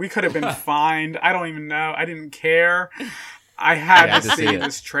 we could have been fined. I don't even know. I didn't care. I had to see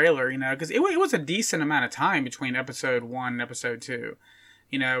this trailer, you know, because it was a decent amount of time between episode 1 and episode 2.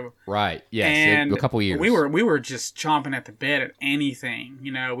 You know, right? Yes, and a couple years. We were just chomping at the bit at anything.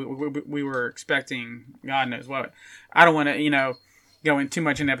 You know, we were expecting God knows what. I don't want to, you know, go in too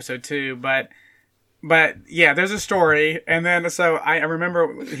much in episode 2, but yeah, there's a story, and then so I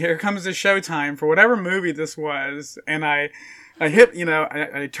remember here comes the showtime for whatever movie this was, and I hit, you know,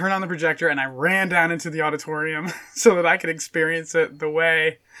 I turned on the projector and I ran down into the auditorium so that I could experience it the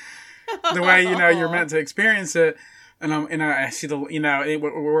way you know you're meant to experience it. And I see the, you know,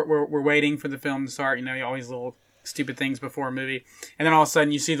 we're waiting for the film to start. You know, all these little stupid things before a movie, and then all of a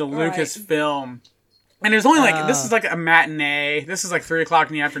sudden you see the Lucasfilm, and there's only like this is like a matinee. This is like 3:00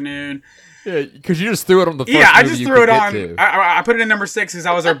 in the afternoon. Yeah, because you just threw it on the first. Yeah, I just threw it on. I put it in number 6 because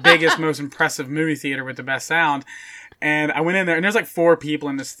that was our biggest, most impressive movie theater with the best sound, and I went in there, and there's like 4 people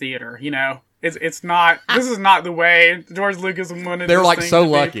in this theater. You know. It's not. This is not the way George Lucas wanted. They're this like thing so to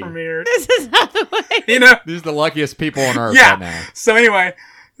be lucky. premiered. This is not the way. You know, these are the luckiest people on earth yeah. right now. So anyway,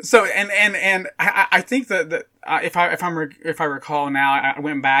 and I think that if I recall now, I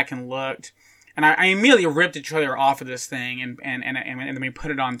went back and looked, and I immediately ripped the trailer off of this thing, and then we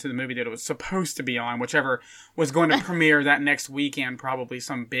put it onto the movie that it was supposed to be on, whichever was going to premiere that next weekend, probably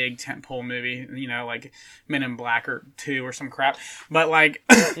some big tentpole movie, you know, like Men in Black or 2 or some crap. But like,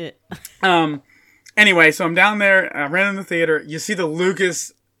 anyway, so I'm down there, I ran in the theater. You see the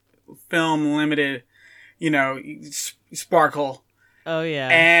Lucasfilm Limited, you know, sparkle. Oh yeah.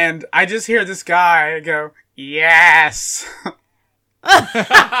 And I just hear this guy go, "Yes."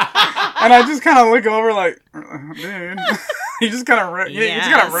 And I just kind of look over like, dude, he just kind of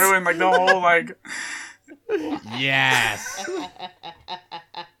ruined like the whole like. Yes.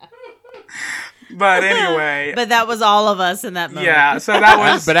 But anyway. But that was all of us in that moment. Yeah, so that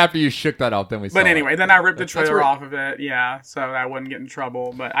was. But after you shook that off, then we saw But anyway, it. then I ripped the trailer off of it. Yeah, so I wouldn't get in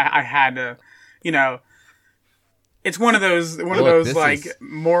trouble. But I had to, you know. It's one of those like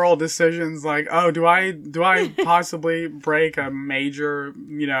moral decisions. Like, oh, do I possibly break a major,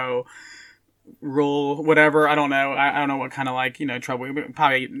 you know, rule, whatever? I don't know. I don't know what kind of like, you know, trouble.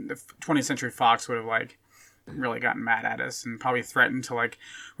 Probably 20th Century Fox would have like really gotten mad at us and probably threatened to like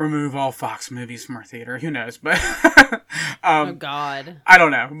remove all Fox movies from our theater. Who knows? But oh God, I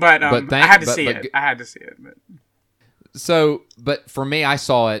don't know. But I had to see it. I had to see it. But for me, I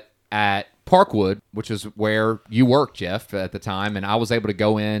saw it at Parkwood, which is where you worked, Jeff, at the time, and I was able to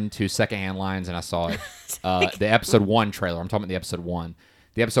go into Secondhand Lines, and I saw it. The episode 1 trailer. I'm talking about the episode 1.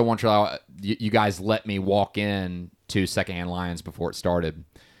 The episode 1 trailer, you guys let me walk in to Secondhand Lines before it started,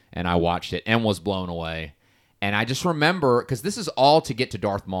 and I watched it and was blown away. And I just remember, because this is all to get to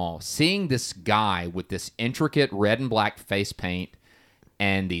Darth Maul, seeing this guy with this intricate red and black face paint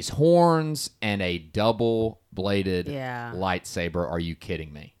and these horns and a double-bladed lightsaber. Are you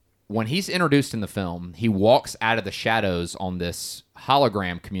kidding me? When he's introduced in the film, he walks out of the shadows on this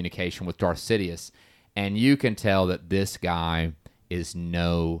hologram communication with Darth Sidious, and you can tell that this guy is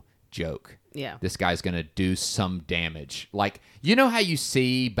no joke. Yeah. This guy's going to do some damage. Like, you know how you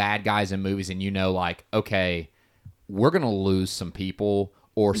see bad guys in movies and you know, like, okay, we're going to lose some people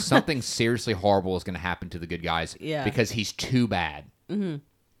or something seriously horrible is going to happen to the good guys because he's too bad. Mm-hmm.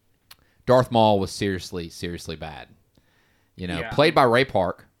 Darth Maul was seriously, seriously bad. You know, played by Ray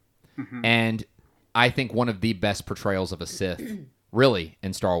Park. Mm-hmm. And I think one of the best portrayals of a Sith, really,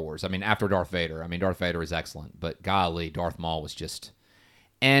 in Star Wars. I mean, after Darth Vader. I mean, Darth Vader is excellent, but golly, Darth Maul was just...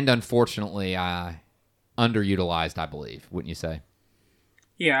 And unfortunately, underutilized, I believe, wouldn't you say?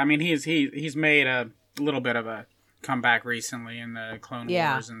 Yeah, I mean, he's made a little bit of a comeback recently in the Clone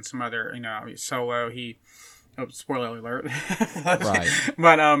Wars and some other, you know, Solo. Spoiler alert. Right.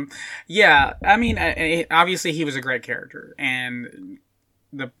 But, yeah, I mean, obviously he was a great character, and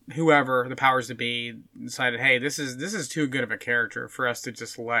whoever the powers to be decided, hey, this is too good of a character for us to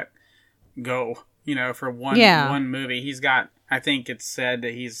just let go, you know, for one movie. He's got, I think it's said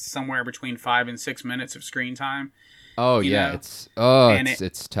that he's somewhere between 5 and 6 minutes of screen time. Oh yeah, know?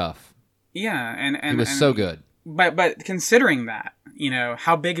 It's tough. Yeah, and he was so good. But considering that, you know,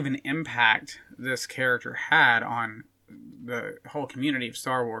 how big of an impact this character had on the whole community of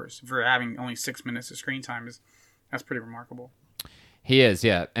Star Wars for having only 6 minutes of screen time that's pretty remarkable. He is,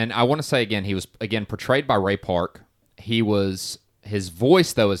 yeah. And I want to say again, he was portrayed by Ray Park. He was His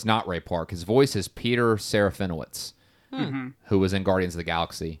voice, though, is not Ray Park. His voice is Peter Serafinowicz, who was in Guardians of the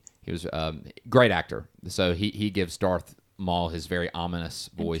Galaxy. He was a great actor. So he gives Darth Maul his very ominous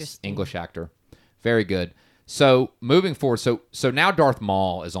voice. English actor. Very good. So moving forward, so now Darth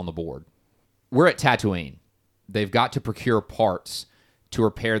Maul is on the board. We're at Tatooine. They've got to procure parts to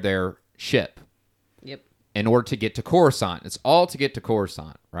repair their ship. Yep. In order to get to Coruscant. It's all to get to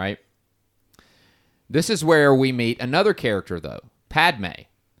Coruscant, right? This is where we meet another character, though, Padme,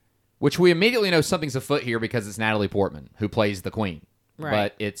 which we immediately know something's afoot here because it's Natalie Portman, who plays the Queen. Right.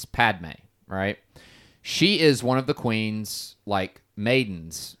 But it's Padme, right? She is one of the Queen's, like,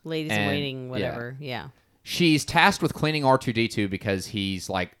 maidens. Ladies in waiting, whatever. Yeah. She's tasked with cleaning R2-D2 because he's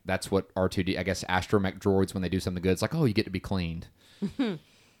like, that's what R2-D, I guess, astromech droids, when they do something good, it's like, oh, you get to be cleaned.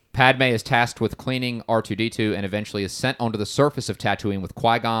 Padme is tasked with cleaning R2-D2 and eventually is sent onto the surface of Tatooine with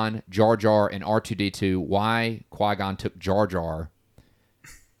Qui-Gon, Jar Jar, and R2-D2. Why Qui-Gon took Jar Jar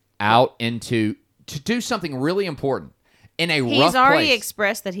out to do something really important in a rough place. He's already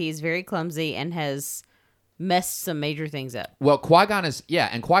expressed that he's very clumsy and has messed some major things up. Well, Qui-Gon has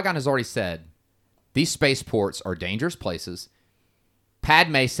already said, these spaceports are dangerous places.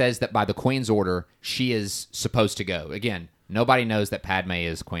 Padme says that by the Queen's order, she is supposed to go. Again, nobody knows that Padme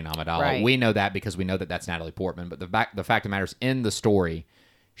is Queen Amidala. Right. We know that because we know that that's Natalie Portman. But the fact of the matter is, in the story,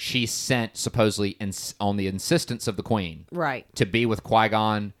 she's sent supposedly on the insistence of the Queen, right, to be with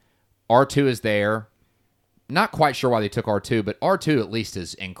Qui-Gon. R2 is there. Not quite sure why they took R2, but R2 at least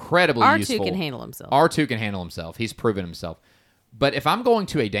is incredibly useful. R2 can handle himself. R2 can handle himself. He's proven himself. But if I'm going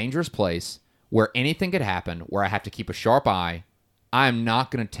to a dangerous place where anything could happen, where I have to keep a sharp eye, I'm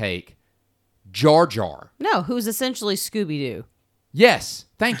not going to take Jar Jar. No, who's essentially Scooby-Doo. Yes.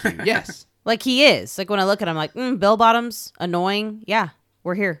 Thank you. Yes. Like he is. Like when I look at him, I'm like, bell bottoms, annoying. Yeah,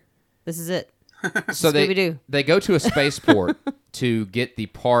 we're here. This is it. So Scooby-Doo. they go to a spaceport to get the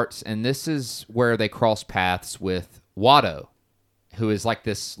parts, and this is where they cross paths with Watto, who is like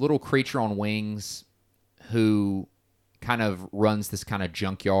this little creature on wings who kind of runs this kind of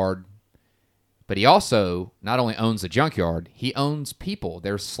junkyard. But he also not only owns a junkyard, he owns people.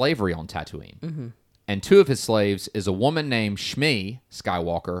 There's slavery on Tatooine. Mm-hmm. And two of his slaves is a woman named Shmi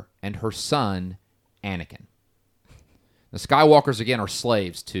Skywalker and her son, Anakin. The Skywalkers, again, are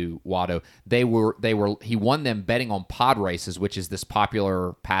slaves to Watto. He won them betting on pod races, which is this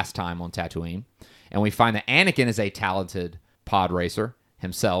popular pastime on Tatooine. And we find that Anakin is a talented pod racer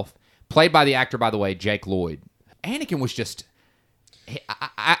himself, played by the actor, by the way, Jake Lloyd. Anakin was just...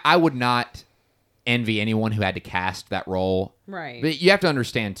 I would not envy anyone who had to cast that role. Right. But you have to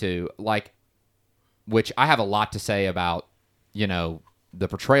understand, too, like, which I have a lot to say about, the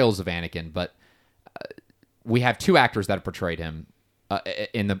portrayals of Anakin, but... we have two actors that have portrayed him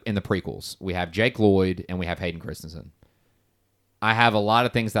in the prequels. We have Jake Lloyd and we have Hayden Christensen. I have a lot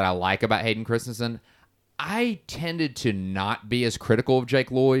of things that I like about Hayden Christensen. I tended to not be as critical of Jake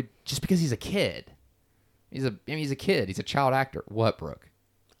Lloyd just because he's a kid. He's a kid. He's a child actor. What, Brooke?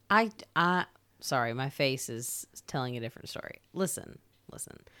 Sorry, my face is telling a different story. Listen.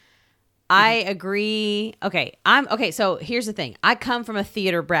 I agree. Okay, so here's the thing. I come from a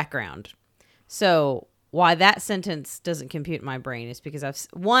theater background. So why that sentence doesn't compute in my brain is because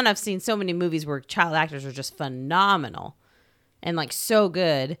I've seen so many movies where child actors are just phenomenal and like so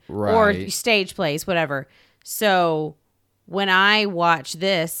good, right, or stage plays, whatever. So when I watch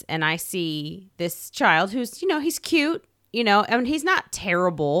this and I see this child who's, he's cute, and he's not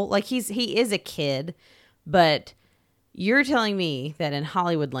terrible. Like he is a kid, but you're telling me that in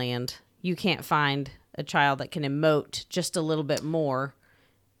Hollywood land, you can't find a child that can emote just a little bit more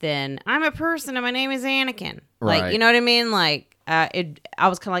than I'm a person and my name is Anakin. Right. Like, you know what I mean? Like, I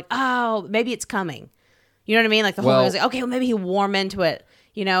was kind of like, oh, maybe it's coming. You know what I mean? Like the whole thing was like, okay, well, maybe he'll warm into it.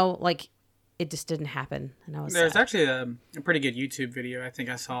 Like it just didn't happen. And I was There's sad. actually a pretty good YouTube video I think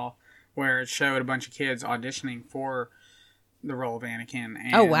I saw where it showed a bunch of kids auditioning for the role of Anakin.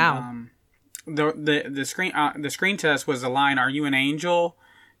 And, oh wow! The screen test was the line, "Are you an angel?"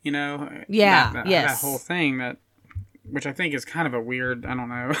 Yeah, that whole thing which I think is kind of a weird, I don't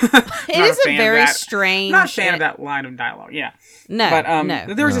know. It is a very strange... Not a fan of that line of dialogue, yeah. No, but,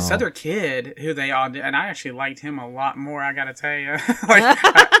 no. There was this other kid who they all did, and I actually liked him a lot more, I gotta tell you.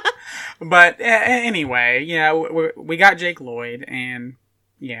 But anyway, we got Jake Lloyd, and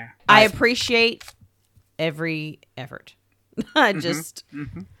yeah. I appreciate every effort. I just...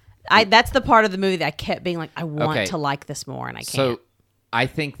 that's the part of the movie that I kept being like, I want to like this more, and I can't. So, I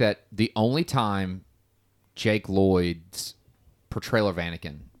think that the only time Jake Lloyd's portrayal of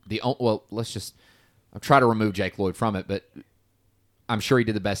Anakin, I'll try to remove Jake Lloyd from it, but I'm sure he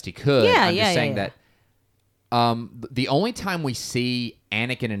did the best he could. I'm just saying that The only time we see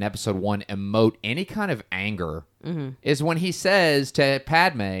Anakin in Episode 1 emote any kind of anger is when he says to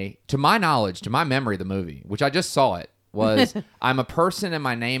Padme, to my knowledge, to my memory of the movie, which I just saw it, was, I'm a person and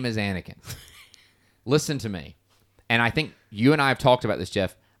my name is Anakin. Listen to me. And I think you and I have talked about this,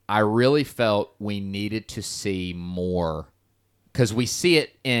 Jeff. I really felt we needed to see more, because we see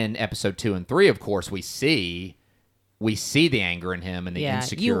it in Episode 2 and 3, of course. We see the anger in him and the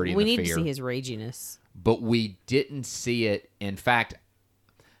insecurity and the fear. We need to see his raginess. But we didn't see it. In fact,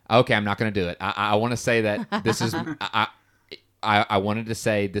 okay, I'm not going to do it. I want to say that this is. I wanted to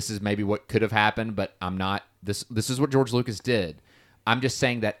say this is maybe what could have happened, but I'm not. This is what George Lucas did. I'm just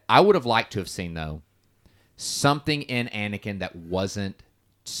saying that I would have liked to have seen, though, something in Anakin that wasn't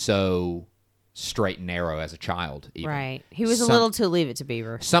so straight and narrow as a child. Even. Right. He was a little too Leave It to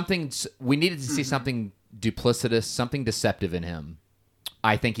Beaver. We needed to see something duplicitous, something deceptive in him.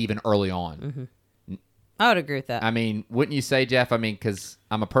 I think even early on. Mm-hmm. I would agree with that. I mean, wouldn't you say, Jeff? I mean, because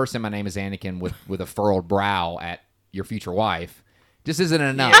I'm a person, my name is Anakin, with a furrowed brow at your future wife. Just isn't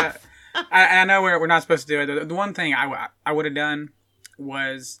enough. Yeah. I know we're not supposed to do it. The one thing I would have done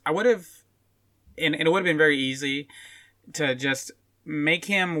was I would have, and it would have been very easy to just make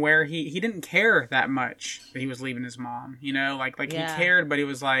him where he didn't care that much that he was leaving his mom. You know, like he cared, but he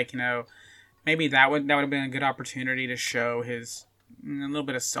was like, you know, maybe that would have been a good opportunity to show his. A little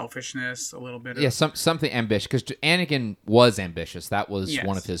bit of selfishness, a little bit of... Yeah, something ambitious. Because Anakin was ambitious. That was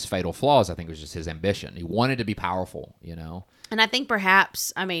one of his fatal flaws, I think, was just his ambition. He wanted to be powerful, you know? And I think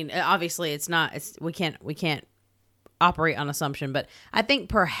perhaps, I mean, obviously we can't operate on assumption, but I think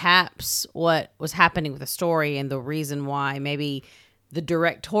perhaps what was happening with the story and the reason why maybe the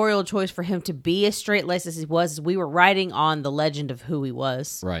directorial choice for him to be as straight-laced as he was, is we were writing on the legend of who he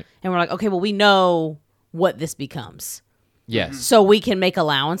was. Right. And we're like, okay, well, we know what this becomes. Yes. So we can make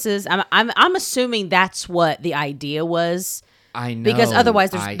allowances. I'm assuming that's what the idea was. I know. Because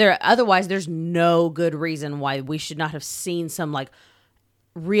otherwise there's no good reason why we should not have seen some like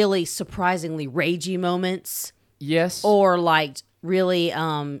really surprisingly ragey moments. Yes. Or like really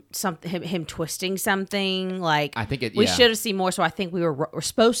him twisting something. Like I think we should have seen more. So I think we're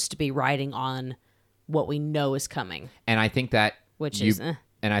supposed to be writing on what we know is coming. And I think that and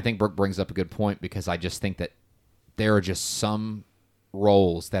I think Brooke brings up a good point, because I just think that there are just some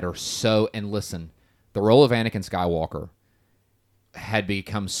roles that are so... And listen, the role of Anakin Skywalker had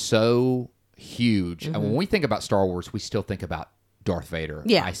become so huge. And when we think about Star Wars, we still think about Darth Vader.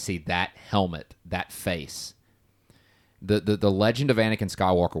 Yeah. I see that helmet, that face. The legend of Anakin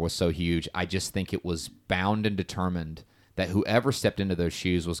Skywalker was so huge, I just think it was bound and determined that whoever stepped into those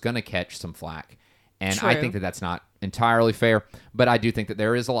shoes was going to catch some flack. And True. I think that that's not entirely fair, but I do think that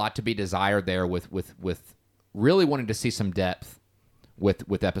there is a lot to be desired there with really wanting to see some depth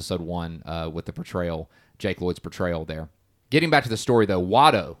with Episode 1, with the portrayal, Jake Lloyd's portrayal there. Getting back to the story, though,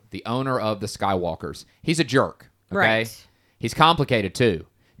 Watto, the owner of the Skywalkers, he's a jerk, okay? Right. He's complicated, too.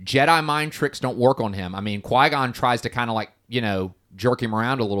 Jedi mind tricks don't work on him. I mean, Qui-Gon tries to kind of like, you know, jerk him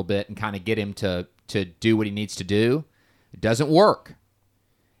around a little bit and kind of get him to do what he needs to do. It doesn't work.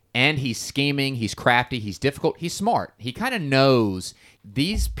 And he's scheming, he's crafty, he's difficult, he's smart. He kind of knows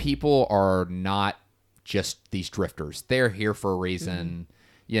these people are not just these drifters. They're here for a reason,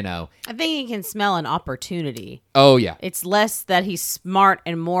 you know. I think he can smell an opportunity. Oh, yeah. It's less that he's smart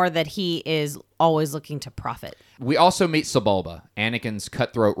and more that he is always looking to profit. We also meet Sebulba, Anakin's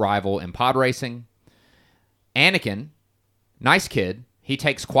cutthroat rival in pod racing. Anakin, nice kid, he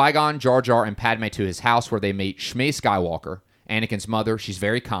takes Qui-Gon, Jar Jar, and Padme to his house where they meet Shmi Skywalker, Anakin's mother. She's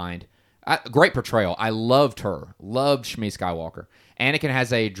very kind. Great portrayal. I loved her. Loved Shmi Skywalker. Anakin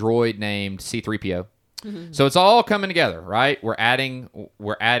has a droid named C-3PO. Mm-hmm. So it's all coming together, right? We're adding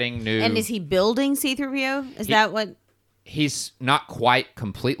new. And is he building C-3PO? Is that what? He's not quite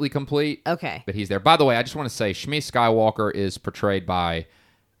completely complete. Okay. But he's there. By the way, I just want to say Shmi Skywalker is portrayed by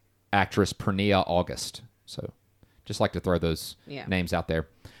actress Pernia August. So just like to throw those names out there.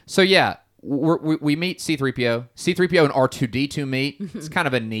 So yeah, we meet C-3PO. C-3PO and R2-D2 meet. It's kind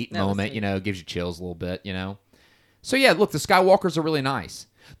of a neat moment, you know, gives you chills a little bit, you know. So yeah, look, the Skywalkers are really nice.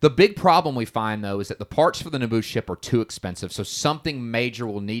 The big problem we find, though, is that the parts for the Naboo ship are too expensive, so something major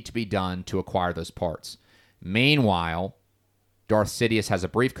will need to be done to acquire those parts. Meanwhile, Darth Sidious has a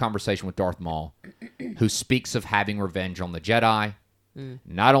brief conversation with Darth Maul, who speaks of having revenge on the Jedi.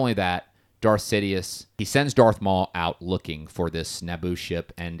 Not only that, Darth Sidious, he sends Darth Maul out looking for this Naboo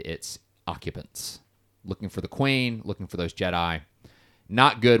ship and its occupants. Looking for the Queen, looking for those Jedi.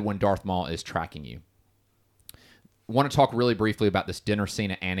 Not good when Darth Maul is tracking you. Want to talk really briefly about this dinner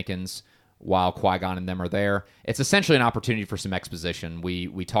scene at Anakin's while Qui-Gon and them are there. It's essentially an opportunity for some exposition.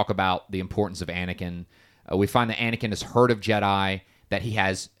 We talk about the importance of Anakin We find that Anakin has heard of Jedi, that he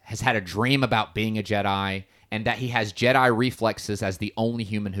has had a dream about being a Jedi, and that he has Jedi reflexes as the only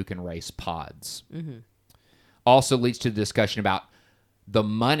human who can race pods. Also leads to the discussion about the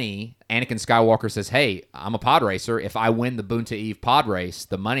money. Anakin Skywalker says, hey, I'm a pod racer. If I win the Boonta Eve pod race,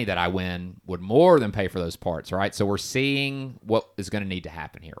 the money that I win would more than pay for those parts, right? So we're seeing what is going to need to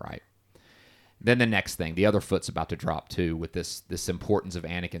happen here, right? Then the next thing, the other foot's about to drop too with this importance of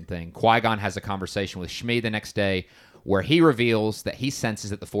Anakin thing. Qui-Gon has a conversation with Shmi the next day where he reveals that he senses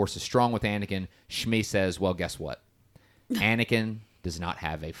that the Force is strong with Anakin. Shmi says, well, guess what? Anakin does not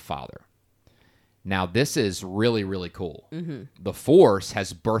have a father. Now, this is really, really cool. The Force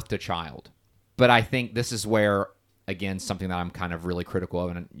has birthed a child. But I think this is where, again, something that I'm kind of really critical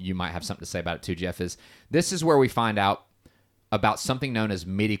of, and you might have something to say about it too, Jeff, is this is where we find out about something known as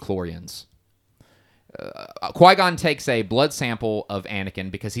midichlorians. Qui-Gon takes a blood sample of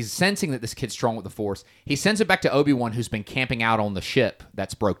Anakin because he's sensing that this kid's strong with the Force. He sends it back to Obi-Wan, who's been camping out on the ship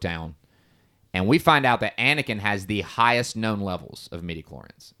that's broke down. And we find out that Anakin has the highest known levels of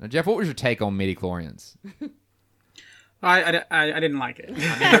midichlorians. Now, Jeff, what was your take on midichlorians? I didn't like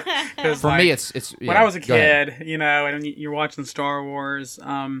it. For me, it's when I was a kid, and you're watching Star Wars,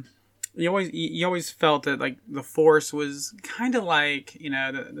 you always felt that like the Force was kind of like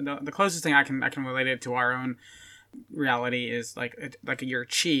the closest thing I can relate it to our own reality is like your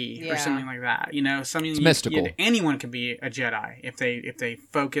chi or something like that. Something it's mystical. Anyone could be a Jedi if they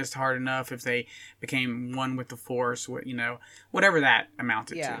focused hard enough, if they became one with the Force, whatever that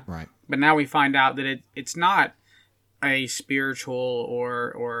amounted to. Right. But now we find out that it's not a spiritual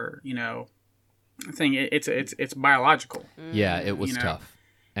or thing. It's biological. Yeah, it was tough.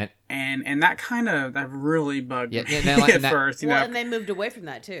 And that really bugged me at first. Well, and they moved away from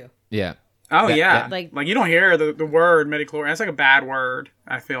that too. Yeah. Oh, yeah. Like you don't hear the word midichlorian. That's like a bad word,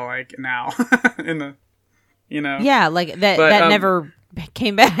 I feel like, now. Yeah, like that never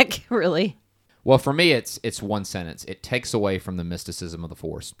came back, really. Well, for me, it's one sentence. It takes away from the mysticism of the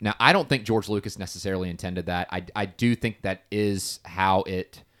Force. Now, I don't think George Lucas necessarily intended that. I do think that is how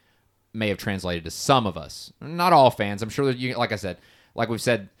it may have translated to some of us. Not all fans. I'm sure that like I said, like we've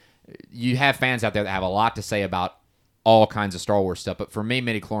said, you have fans out there that have a lot to say about all kinds of Star Wars stuff. But for me,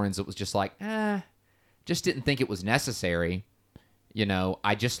 midichlorians, it was just like, just didn't think it was necessary.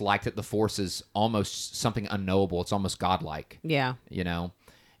 I just liked that the Force is almost something unknowable. It's almost godlike. Yeah.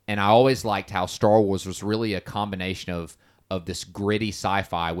 And I always liked how Star Wars was really a combination of this gritty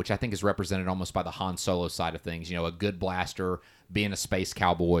sci-fi, which I think is represented almost by the Han Solo side of things. A good blaster, being a space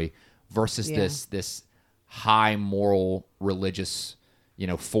cowboy, versus this high moral religious,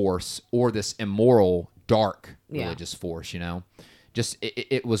 force, or this immoral dark religious force. Just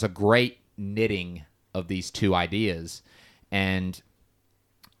it was a great knitting of these two ideas, and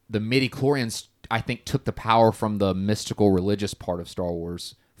the midichlorians, I think, took the power from the mystical religious part of Star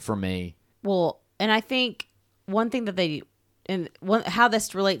Wars for me. Well, and I think one thing that how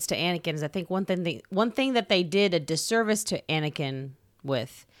this relates to Anakin is I think one thing that they did a disservice to Anakin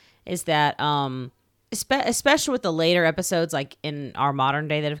with is that especially with the later episodes, like in our modern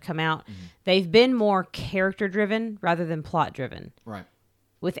day that have come out, they've been more character driven rather than plot driven. Right.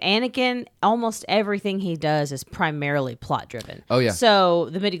 With Anakin, almost everything he does is primarily plot driven. Oh, yeah. So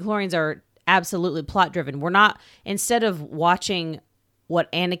the midichlorians are absolutely plot driven. We're not, instead of watching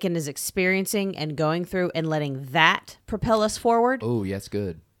what Anakin is experiencing and going through and letting that propel us forward. Oh, yeah, it's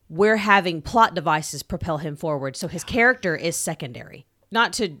good. We're having plot devices propel him forward. So his character is secondary.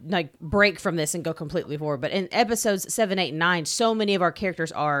 Not to like break from this and go completely forward, but in episodes 7, 8, and 9, so many of our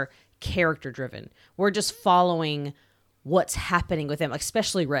characters are character driven. We're just following what's happening with them,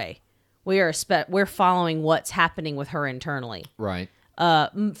 especially Rey. We're following what's happening with her internally. Right.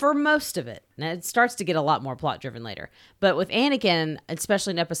 For most of it. Now, it starts to get a lot more plot driven later. But with Anakin,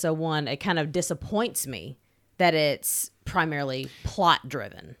 especially in episode 1, it kind of disappoints me that it's primarily plot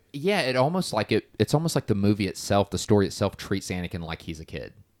driven. Yeah, it's almost like the movie itself, the story itself treats Anakin like he's a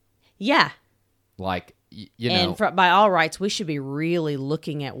kid. Yeah. Like, and by all rights, we should be really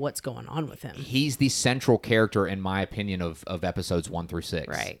looking at what's going on with him. He's the central character, in my opinion, of episodes 1 through 6.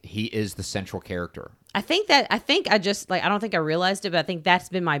 Right. He is the central character. I don't think I realized it, but I think that's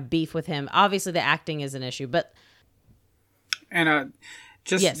been my beef with him. Obviously, the acting is an issue, but. And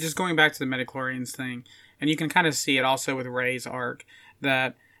just going back to the midichlorians thing, and you can kind of see it also with Rey's arc,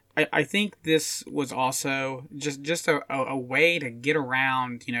 that I think this was also just a way to get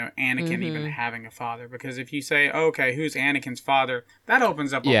around, Anakin even having a father. Because if you say, okay, who's Anakin's father, that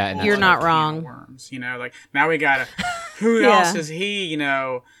opens up a whole you're not wrong. Can of worms. Like now we gotta, who else has he,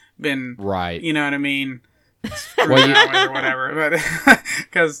 been, right? You know what I mean? screw that way or whatever. But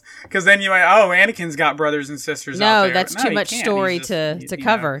because then you might, Anakin's got brothers and sisters out No, there. that's No, too he much can't. story He's just, to you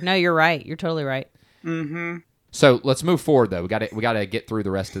cover. know. No, you're right. You're totally right. Mm-hmm. So let's move forward, though. We got to get through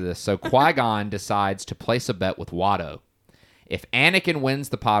the rest of this. So Qui-Gon decides to place a bet with Watto. If Anakin wins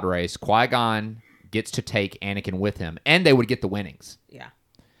the pod race, Qui-Gon gets to take Anakin with him, and they would get the winnings. Yeah.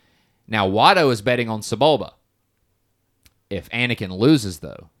 Now, Watto is betting on Sebulba. If Anakin loses,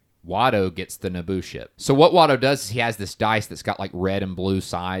 though, Watto gets the Naboo ship. So what Watto does is he has this dice that's got like red and blue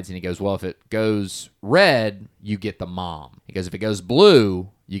sides, and he goes, well, if it goes red, you get the mom. He goes, if it goes blue,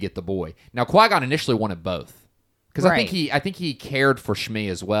 you get the boy. Now, Qui-Gon initially wanted both. Because Right. I think he cared for Shmi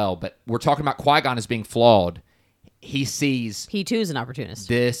as well, but we're talking about Qui-Gon as being flawed. He sees He too is an opportunist.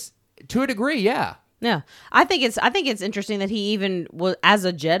 this to a degree, yeah. Yeah. I think it's interesting that he even was, as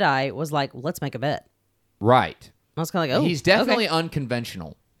a Jedi, was like, let's make a bet. Right. I was kind of like, oh, He's definitely okay.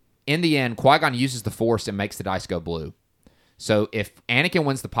 unconventional. In the end, Qui-Gon uses the Force and makes the dice go blue. So if Anakin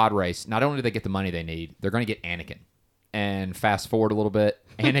wins the pod race, not only do they get the money they need, they're going to get Anakin. And fast forward a little bit,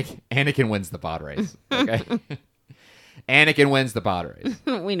 Anakin wins the pod race. Okay. Anakin wins the pod race.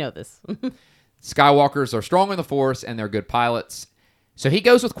 We know this. Skywalkers are strong in the Force, and they're good pilots. So he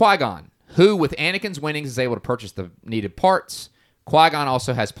goes with Qui-Gon, who, with Anakin's winnings, is able to purchase the needed parts. Qui-Gon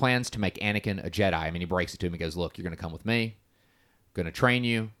also has plans to make Anakin a Jedi. I mean, he breaks it to him. He goes, look, you're going to come with me. I'm going to train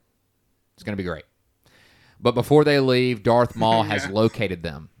you. It's going to be great. But before they leave, Darth Maul has located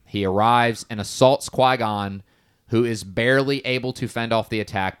them. He arrives and assaults Qui-Gon, who is barely able to fend off the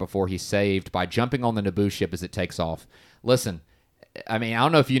attack before he's saved by jumping on the Naboo ship as it takes off. Listen, I mean, I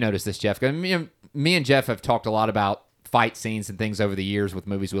don't know if you noticed this, Jeff. Me and Jeff have talked a lot about fight scenes and things over the years with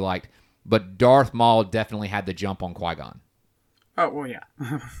movies we liked, but Darth Maul definitely had the jump on Qui-Gon. Oh well, yeah,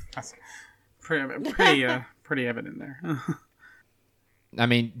 that's pretty evident there. I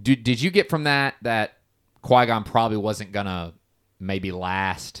mean, did you get from that Qui-Gon probably wasn't gonna maybe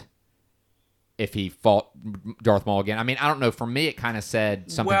last if he fought Darth Maul again? I mean, I don't know. For me, it kind of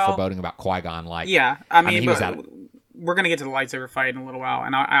said something foreboding about Qui-Gon. Like, yeah, I mean, he was out. We're gonna get to the lightsaber fight in a little while,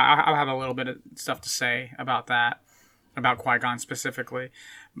 and I'll have a little bit of stuff to say about that, about Qui-Gon specifically.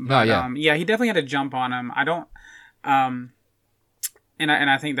 But, yeah, he definitely had a jump on him. I don't, and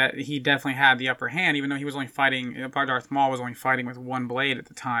I think that he definitely had the upper hand, even though he was only fighting. Darth Maul was only fighting with one blade at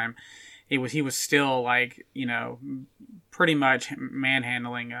the time. He was still like, you know, pretty much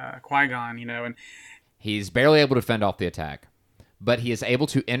manhandling Qui-Gon, you know, and he's barely able to fend off the attack, but he is able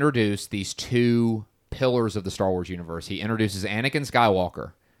to introduce these two pillars of the Star Wars universe. He introduces Anakin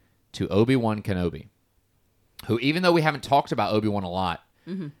Skywalker to Obi-Wan Kenobi, who, even though we haven't talked about Obi-Wan a lot,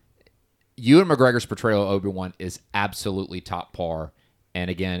 Ewan McGregor's portrayal of Obi-Wan is absolutely top par. And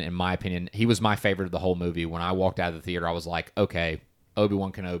again, in my opinion, he was my favorite of the whole movie. When I walked out of the theater, I was like, okay,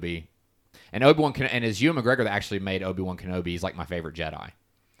 Obi-Wan Kenobi. And and it's Ewan McGregor that actually made Obi-Wan Kenobi. He's like my favorite Jedi. I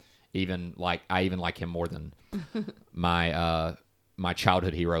even like him more than my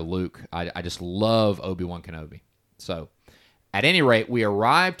childhood hero, Luke. I just love Obi-Wan Kenobi. So, at any rate, we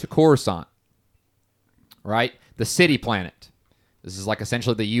arrive to Coruscant, right? The city planet. This is like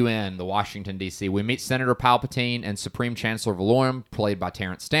essentially the UN, the Washington, D.C. We meet Senator Palpatine and Supreme Chancellor Valorum, played by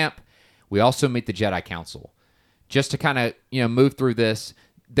Terrence Stamp. We also meet the Jedi Council. Just to kind of, move through this,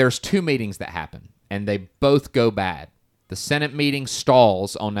 there's two meetings that happen, and they both go bad. The Senate meeting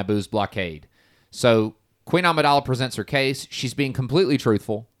stalls on Naboo's blockade. So Queen Amidala presents her case. She's being completely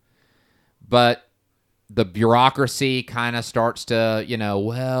truthful, but the bureaucracy kind of starts to,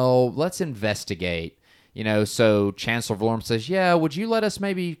 well, let's investigate. So Chancellor Valorum says, yeah, would you let us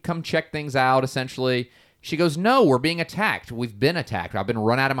maybe come check things out, essentially? She goes, no, we're being attacked. We've been attacked. I've been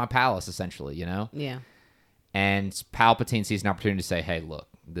run out of my palace, essentially, Yeah. And Palpatine sees an opportunity to say, hey, look,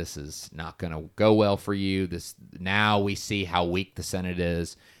 this is not going to go well for you. Now we see how weak the Senate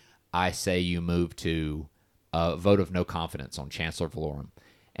is. I say you move to a vote of no confidence on Chancellor Valorum.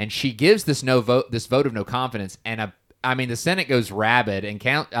 And she gives this vote of no confidence, and the Senate goes rabid, and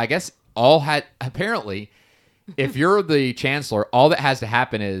apparently, if you're the chancellor, all that has to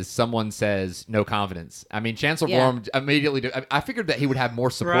happen is someone says no confidence. I mean, Chancellor Valorum immediately. I figured that he would have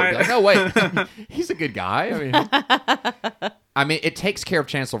more support. Right. Like, no, wait, he's a good guy. It takes care of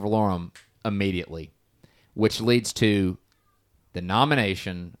Chancellor Valorum immediately, which leads to the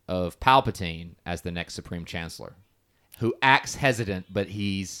nomination of Palpatine as the next Supreme Chancellor, who acts hesitant, but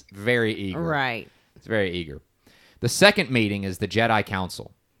he's very eager. Right. He's very eager. The second meeting is the Jedi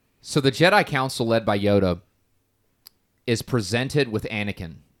Council. So the Jedi Council, led by Yoda, is presented with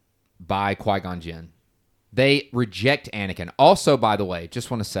Anakin by Qui-Gon Jinn. They reject Anakin. Also, by the way,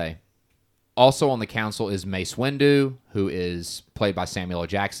 just want to say, Also on the council is Mace Windu, who is played by Samuel L.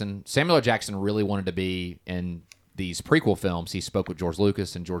 Jackson. Samuel L. Jackson really wanted to be in these prequel films. He spoke with George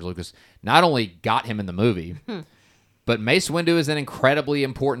Lucas, and George Lucas not only got him in the movie, but Mace Windu is an incredibly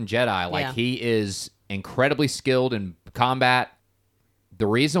important Jedi. Like, he is incredibly skilled in combat. The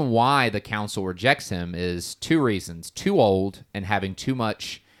reason why the council rejects him is two reasons. Too old and having too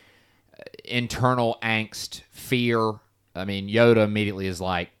much internal angst, fear. I mean, Yoda immediately is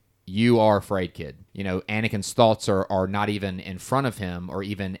like, you are afraid, kid. You know, Anakin's thoughts are not even in front of him or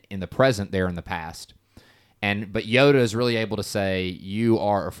even in the present, they're in the past. But Yoda is really able to say, you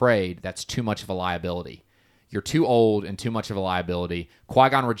are afraid. That's too much of a liability. You're too old and too much of a liability.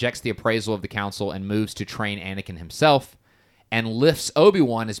 Qui-Gon rejects the appraisal of the council and moves to train Anakin himself and lifts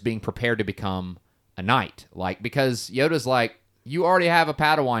Obi-Wan as being prepared to become a knight. Like, because Yoda's like, you already have a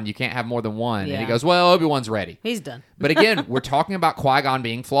Padawan. You can't have more than one. Yeah. And he goes, well, Obi-Wan's ready. He's done. But again, we're talking about Qui-Gon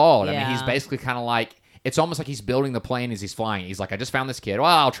being flawed. I Yeah. mean, he's basically kind of like, it's almost like he's building the plane as he's flying. He's like, I just found this kid. Well,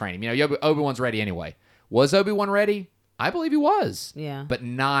 I'll train him. You know, Obi-Wan's ready anyway. Was Obi-Wan ready? I believe he was. Yeah. But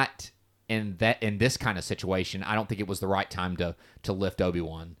not in this kind of situation. I don't think it was the right time to lift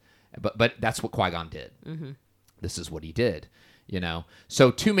Obi-Wan. But that's what Qui-Gon did. Mm-hmm. This is what he did, you know.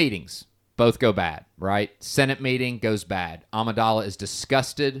 So 2 meetings. Both go bad, right? Senate meeting goes bad. Amidala is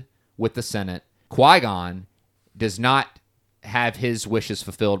disgusted with the Senate. Qui-Gon does not have his wishes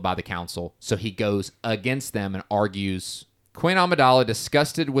fulfilled by the council, so he goes against them and argues. Queen Amidala,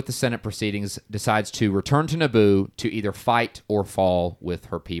 disgusted with the Senate proceedings, decides to return to Naboo to either fight or fall with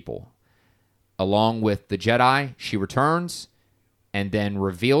her people. Along with the Jedi, she returns and then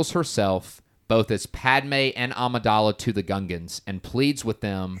reveals herself both as Padme and Amidala to the Gungans and pleads with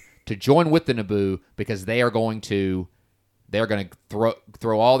them to join with the Naboo because they're going to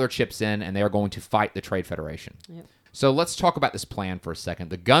throw all their chips in and they're going to fight the Trade Federation. Yep. So let's talk about this plan for a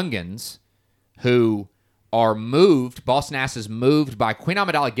second. The Gungans, who are moved, Boss Nass is moved by Queen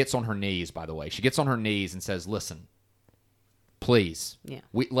Amidala gets on her knees, by the way. She gets on her knees and says, listen, please,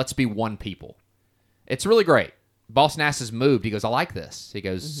 let's be one people. It's really great. Boss Nass is moved. He goes, I like this. He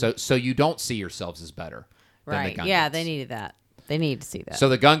goes, so you don't see yourselves as better than the Gungans. Yeah, they needed that. They need to see that. So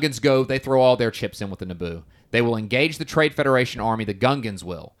the Gungans go, they throw all their chips in with the Naboo. They will engage the Trade Federation army. The Gungans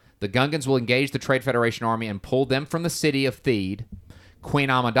will. The Gungans will engage the Trade Federation army and pull them from the city of Theed. Queen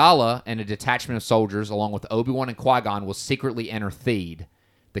Amidala and a detachment of soldiers, along with Obi-Wan and Qui-Gon, will secretly enter Theed,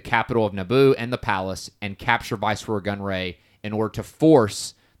 the capital of Naboo, and the palace, and capture Viceroy Gunray in order to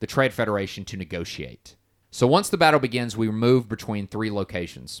force the Trade Federation to negotiate. So once the battle begins, we move between 3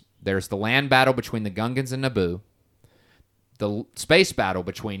 locations. There's the land battle between the Gungans and Naboo, the space battle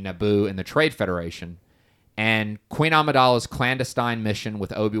between Naboo and the Trade Federation, and Queen Amidala's clandestine mission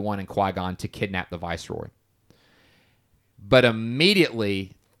with Obi-Wan and Qui-Gon to kidnap the Viceroy. But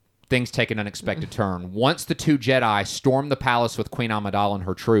immediately, things take an unexpected turn. Once the 2 Jedi storm the palace with Queen Amidala and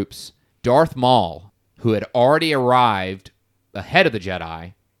her troops, Darth Maul, who had already arrived ahead of the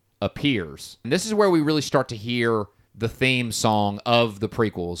Jedi, appears. And this is where we really start to hear the theme song of the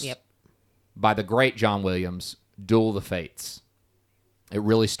prequels by the great John Williams, Duel of the Fates. It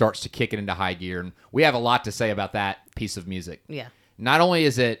really starts to kick it into high gear, and we have a lot to say about that piece of music. Yeah. Not only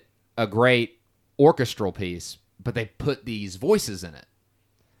is it a great orchestral piece, but they put these voices in it.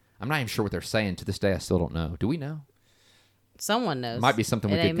 I'm not even sure what they're saying. To this day, I still don't know. Do we know? Someone knows. Might be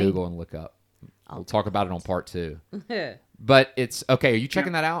something we It could ain't me. Google and look up. We'll talk about it on part 2. But it's okay. Are you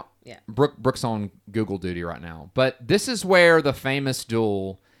checking that out? Yeah. Brooke's on Google duty right now. But this is where the famous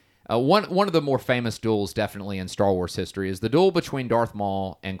duel, one of the more famous duels, definitely in Star Wars history, is the duel between Darth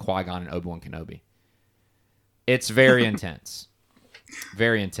Maul and Qui-Gon and Obi-Wan Kenobi. It's very intense,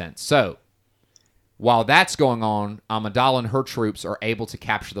 very intense. So while that's going on, Amidala and her troops are able to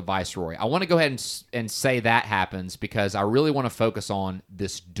capture the Viceroy. I want to go ahead and say that happens because I really want to focus on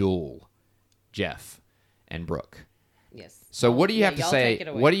this duel, Jeff and Brooke. Yes. So what do you have to y'all say? take it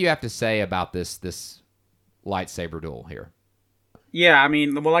away. What do you have to say about this lightsaber duel here? Yeah, I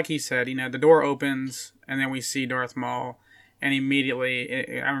mean, well, like he said, you know, the door opens and then we see Darth Maul, and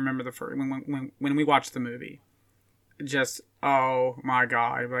immediately, I remember the first when we watched the movie, just oh my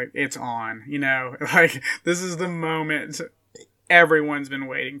god, like it's on, you know, like this is the moment everyone's been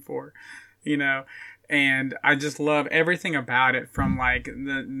waiting for, you know. And I just love everything about it, from like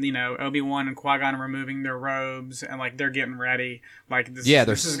the, you know, Obi-Wan and Qui-Gon removing their robes and like they're getting ready. Like this, Yeah,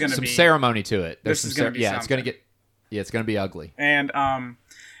 this there's is gonna some be ceremony to it. There's this is some gonna be it's gonna something. it's gonna be ugly. And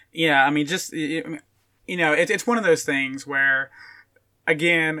yeah, I mean, just you know, it's one of those things where,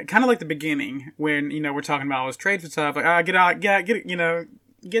 again, kind of like the beginning when, you know, we're talking about all this trade and stuff. Like, get you know,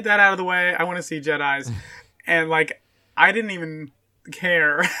 get that out of the way. I want to see Jedi's, and like I didn't even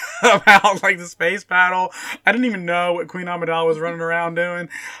care about like the space battle. I didn't even know what Queen Amidala was running around doing.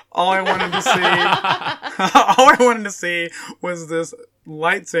 All I wanted to see was this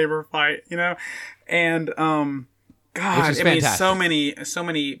lightsaber fight, and God, I mean, so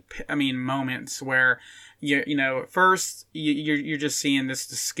many, I mean, moments where first you're just seeing the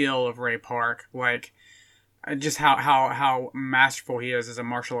skill of Ray Park, like just how masterful he is as a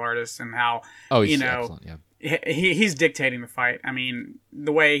martial artist, and how he's excellent, yeah. He's dictating the fight. I mean,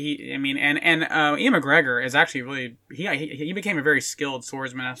 the way and Ian McGregor is actually really he became a very skilled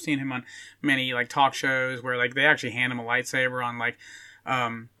swordsman. I've seen him on many like talk shows where like they actually hand him a lightsaber on like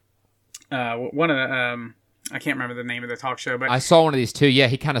one of the I can't remember the name of the talk show, but I saw one of these too. Yeah,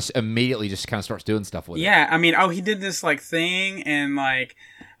 he kind of immediately just kind of starts doing stuff with it. Yeah, I mean, he did this like thing, and like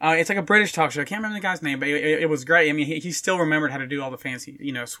it's like a British talk show. I can't remember the guy's name, but it was great. I mean, he still remembered how to do all the fancy,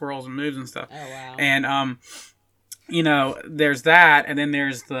 swirls and moves and stuff. Oh wow! And there's that, and then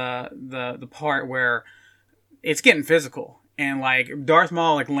there's the part where it's getting physical, and like Darth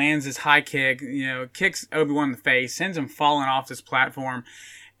Maul like lands his high kick, kicks Obi-Wan in the face, sends him falling off this platform.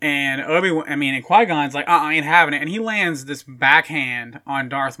 And and Qui-Gon's like, I ain't having it. And he lands this backhand on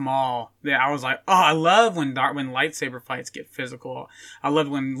Darth Maul that I was like, I love when lightsaber fights get physical. I love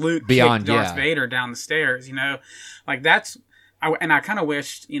when Luke kicked Darth Vader down the stairs, Like I kind of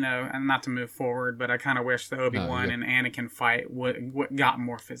wished, and not to move forward, but I kind of wish the Obi-Wan and Anakin fight would got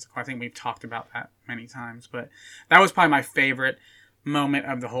more physical. I think we've talked about that many times, but that was probably my favorite moment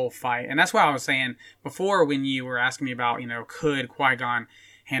of the whole fight. And that's why I was saying before when you were asking me about, could Qui-Gon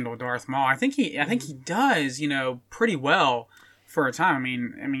handle Darth Maul. I think he does, pretty well for a time.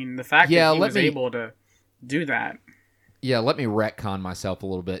 I mean, the fact that he was able to do that. Yeah, let me retcon myself a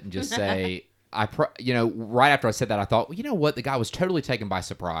little bit and just say, right after I said that, I thought, well, you know what? The guy was totally taken by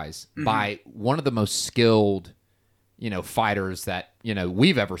surprise by one of the most skilled, fighters that,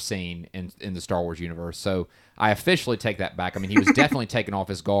 we've ever seen in the Star Wars universe. So I officially take that back. I mean, he was definitely taken off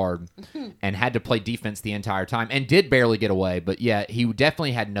his guard and had to play defense the entire time and did barely get away. But yeah, he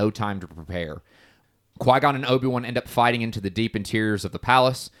definitely had no time to prepare. Qui-Gon and Obi-Wan end up fighting into the deep interiors of the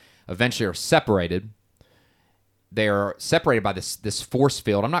palace, eventually are separated. They are separated by this force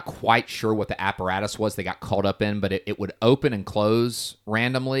field. I'm not quite sure what the apparatus was they got caught up in, but it would open and close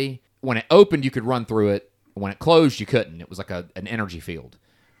randomly. When it opened, you could run through it. When it closed, you couldn't. It was like an energy field.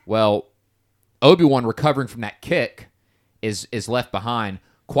 Well, Obi-Wan, recovering from that kick, is left behind.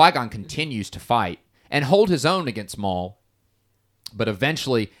 Qui-Gon continues to fight and hold his own against Maul. But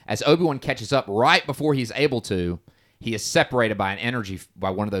eventually, as Obi-Wan catches up right before he's able to, he is separated by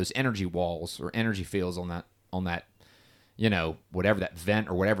one of those energy walls or energy fields on that, whatever that vent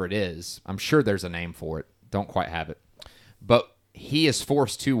or whatever it is. I'm sure there's a name for it. Don't quite have it. But he is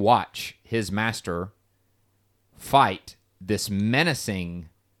forced to watch his master fight this menacing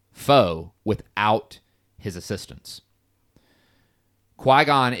foe without his assistance.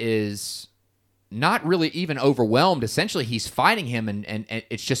 Qui-Gon is not really even overwhelmed. Essentially, he's fighting him, and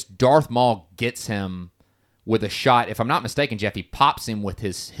it's just Darth Maul gets him with a shot. If I'm not mistaken, Jeff, he pops him with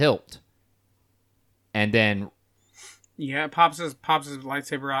his hilt. And then... Yeah, pops his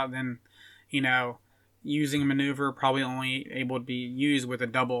lightsaber out, and then, using a maneuver probably only able to be used with a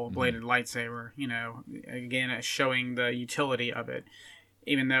double-bladed lightsaber, again, showing the utility of it.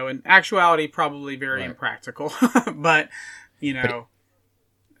 Even though in actuality, probably very impractical. But,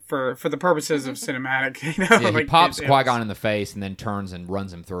 for the purposes of cinematic, he pops Qui-Gon in the face and then turns and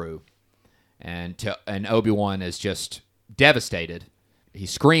runs him through. And Obi-Wan is just devastated. He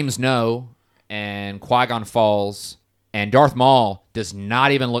screams no, and Qui-Gon falls. And Darth Maul does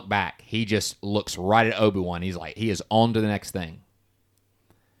not even look back. He just looks right at Obi-Wan. He is on to the next thing.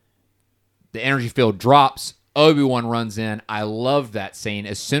 The energy field drops. Obi-Wan runs in. I love that scene.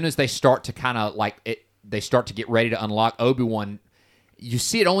 As soon as they start to kind of they start to get ready to unlock Obi-Wan. You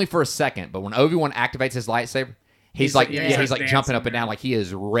see it only for a second, but when Obi-Wan activates his lightsaber, he's like jumping up and down, like he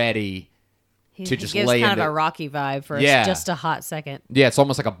is ready to just lay into. Kind of a Rocky vibe for just a hot second. Yeah, it's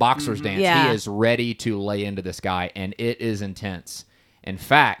almost like a boxer's dance. Yeah. He is ready to lay into this guy, and it is intense. In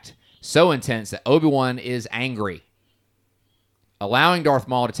fact, so intense that Obi-Wan is angry, allowing Darth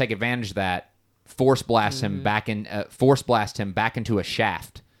Maul to take advantage of that, force blast him back into a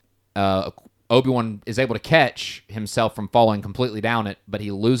shaft. Obi-Wan is able to catch himself from falling completely down it, but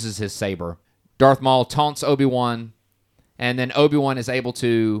he loses his saber. Darth Maul taunts Obi-Wan, and then Obi-Wan is able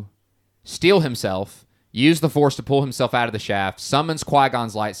to steal himself, use the Force to pull himself out of the shaft, summons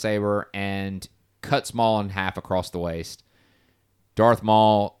Qui-Gon's lightsaber, and cuts Maul in half across the waist. Darth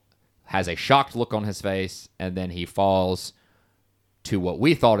Maul has a shocked look on his face, and then he falls to what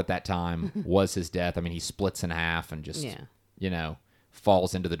we thought at that time was his death. I mean, he splits in half and just,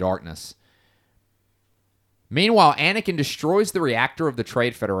 falls into the darkness. Meanwhile, Anakin destroys the reactor of the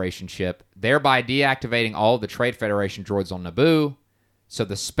Trade Federation ship, thereby deactivating all of the Trade Federation droids on Naboo. So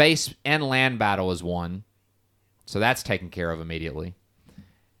the space and land battle is won. So that's taken care of immediately.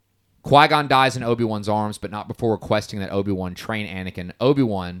 Qui-Gon dies in Obi-Wan's arms, but not before requesting that Obi-Wan train Anakin.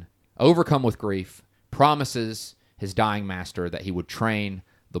 Obi-Wan, overcome with grief, promises his dying master that he would train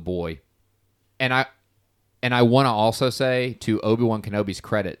the boy. And I want to also say, to Obi-Wan Kenobi's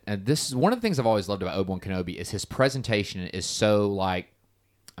credit, and this is one of the things I've always loved about Obi-Wan Kenobi, is his presentation is so like,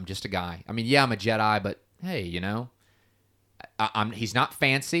 I'm just a guy. I mean, yeah, I'm a Jedi, but hey, you know, he's not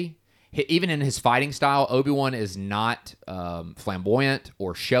fancy. Even in his fighting style, Obi-Wan is not flamboyant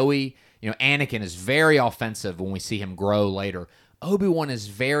or showy. You know, Anakin is very offensive when we see him grow later. Obi-Wan is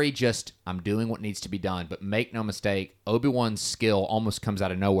very just, I'm doing what needs to be done. But make no mistake, Obi-Wan's skill almost comes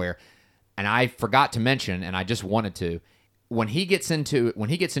out of nowhere. And I forgot to mention, and I just wanted to, when he gets into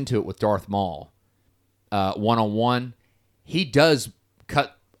it with Darth Maul, one-on-one, he does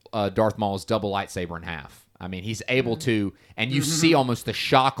cut Darth Maul's double lightsaber in half. I mean, he's able to, and you see almost the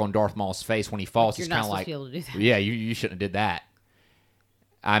shock on Darth Maul's face when he falls. He's kind of like, yeah, you shouldn't have did that.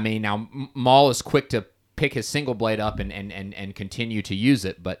 I mean, now Maul is quick to pick his single blade up and continue to use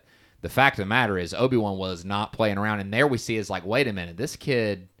it, but the fact of the matter is Obi-Wan was not playing around, and there we see is like, wait a minute, this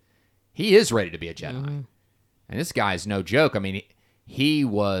kid, he is ready to be a Jedi. And this guy is no joke. I mean, he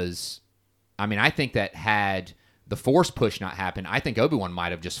was, I mean, I think that had the Force push not happened, I think Obi-Wan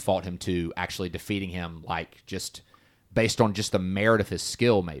might have just fought him to actually defeating him, like just based on just the merit of his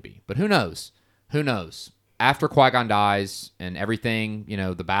skill, maybe. But who knows? Who knows? After Qui-Gon dies and everything, you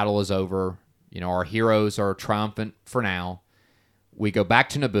know, the battle is over. You know, our heroes are triumphant for now. We go back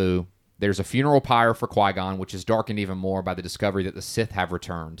to Naboo. There's a funeral pyre for Qui-Gon, which is darkened even more by the discovery that the Sith have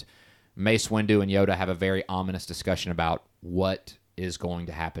returned. Mace Windu and Yoda have a very ominous discussion about what is going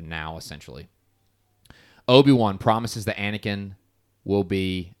to happen now, essentially. Obi-Wan promises that Anakin will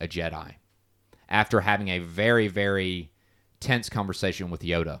be a Jedi after having a very, very tense conversation with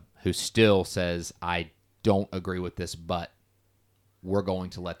Yoda, who still says, I don't agree with this, but we're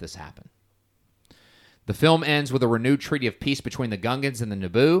going to let this happen. The film ends with a renewed treaty of peace between the Gungans and the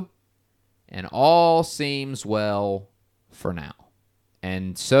Naboo, and all seems well for now.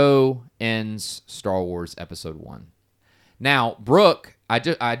 And so ends Star Wars Episode 1. Now, Brooke, I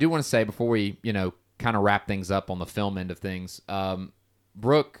do want to say before we, you know, kind of wrap things up on the film end of things,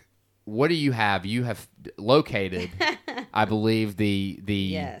 Brooke, what do you have? You have located, I believe, the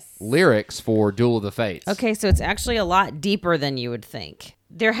yes. lyrics for Duel of the Fates. Okay, so it's actually a lot deeper than you would think.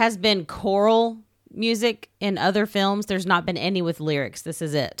 There has been choral music in other films. There's not been any with lyrics. This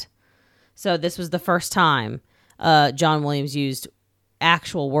is it. So this was the first time John Williams used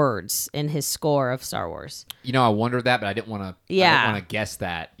actual words in his score of Star Wars. You know, I wondered that, but I didn't want to. Yeah. I didn't want to guess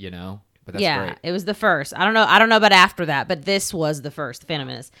that. You know. But that's great. It was the first. I don't know about after that, but this was the first, The Phantom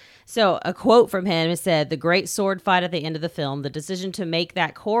Menace. So a quote from him said, "The great sword fight at the end of the film, the decision to make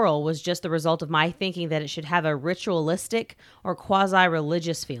that choral was just the result of my thinking that it should have a ritualistic or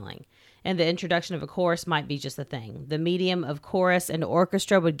quasi-religious feeling. And the introduction of a chorus might be just the thing. The medium of chorus and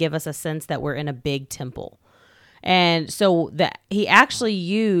orchestra would give us a sense that we're in a big temple." And so he actually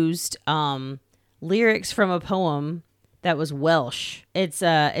used lyrics from a poem that was Welsh.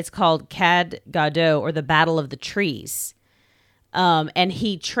 It's called Cad Gadot, or the Battle of the Trees. And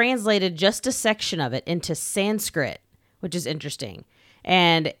he translated just a section of it into Sanskrit, which is interesting.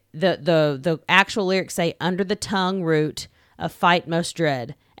 And the actual lyrics say, "Under the tongue root, a fight most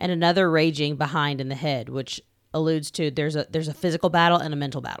dread, and another raging behind in the head," which alludes to there's a physical battle and a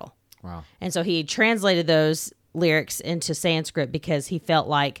mental battle. Wow. And so he translated those lyrics into Sanskrit because he felt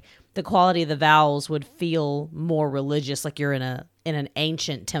like the quality of the vowels would feel more religious, like you're in an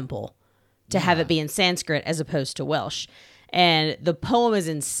ancient temple, to have it be in Sanskrit as opposed to Welsh. And the poem is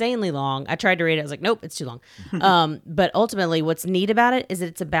insanely long. I tried to read it. I was like, nope, it's too long. But ultimately, what's neat about it is that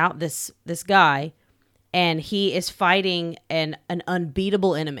it's about this guy, and he is fighting an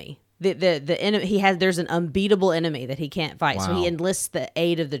unbeatable enemy. The enemy there's an unbeatable enemy that he can't fight. Wow. So he enlists the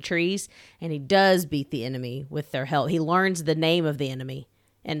aid of the trees, and he does beat the enemy with their help. He learns the name of the enemy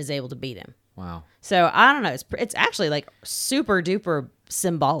and is able to beat him. Wow. So I don't know. It's actually like super duper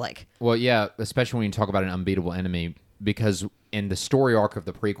symbolic. Well, yeah, especially when you talk about an unbeatable enemy, because in the story arc of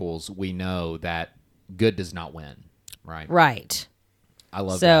the prequels, we know that good does not win, right? Right. I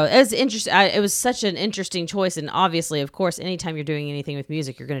love that. So it was interesting. It was such an interesting choice, and obviously, of course, anytime you're doing anything with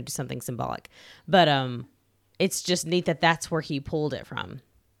music, you're going to do something symbolic. But it's just neat that that's where he pulled it from.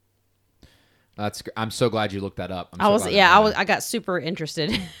 I'm so glad you looked that up. I got super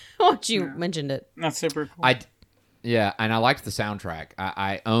interested once you mentioned it. That's super cool. Yeah, and I liked the soundtrack.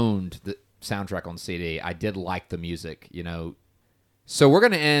 I owned the soundtrack on CD. I did like the music, you know. So we're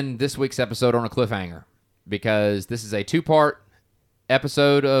going to end this week's episode on a cliffhanger because this is a 2-part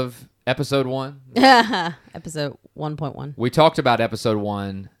episode of episode 1. Episode 1.1. We talked about episode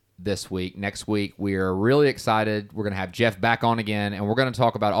 1 this week. Next week, we are really excited. We're going to have Jeff back on again, and we're going to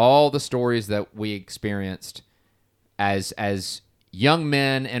talk about all the stories that we experienced as young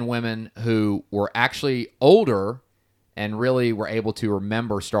men and women who were actually older and really were able to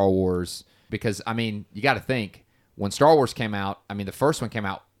remember Star Wars. Because, I mean, you got to think, when Star Wars came out, I mean, the first one came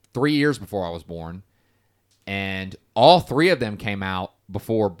out 3 years before I was born, and all 3 of them came out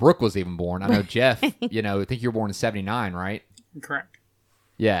before Brooke was even born. I know Jeff, you know, I think you were born in 79, right? Correct.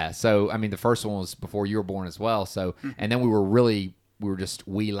 Yeah, so, I mean, the first one was before you were born as well, so, and then we were just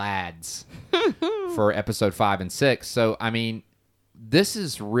wee lads for episode 5 and 6, so, I mean, this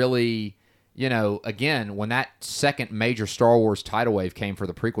is really, you know, again, when that second major Star Wars tidal wave came for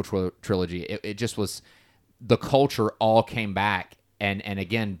the prequel trilogy, it just was, the culture all came back, and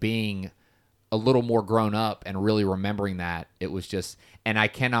again, being a little more grown up and really remembering that, it was just, and I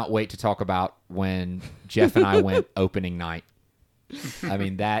cannot wait to talk about when Jeff and I went opening night. I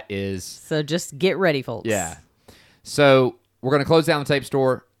mean, that is... So just get ready, folks. Yeah. So we're going to close down the tape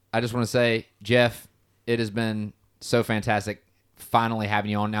store. I just want to say, Jeff, it has been so fantastic finally having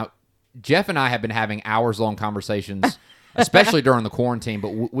you on. Now, Jeff and I have been having hours-long conversations, especially during the quarantine, but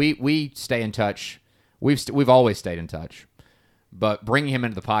we stay in touch. We've always stayed in touch. But bringing him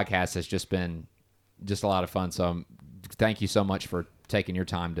into the podcast has just been just a lot of fun. So thank you so much for taking your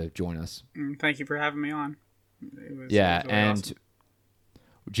time to join us. Thank you for having me on. It was really and awesome.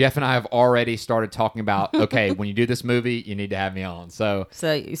 Jeff and I have already started talking about, okay, when you do this movie, you need to have me on. So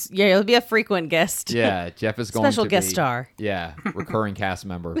yeah, you'll be a frequent guest. Yeah, Jeff is going Special to guest be, star. Yeah, recurring cast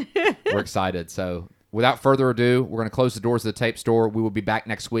member. We're excited. So without further ado, we're going to close the doors of the tape store. We will be back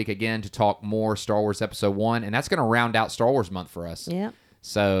next week again to talk more Star Wars Episode 1, and that's going to round out Star Wars month for us. Yeah.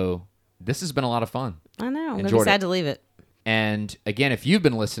 So this has been a lot of fun. I know. I'm going to be sad to leave it. And again, if you've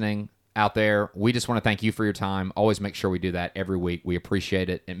been listening out there, we just want to thank you for your time. Always make sure we do that every week. We appreciate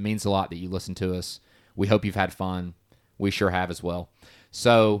it. It means a lot that you listen to us. We hope you've had fun. We sure have as well.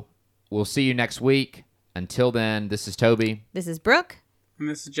 So we'll see you next week. Until then, this is Toby. This is Brooke. And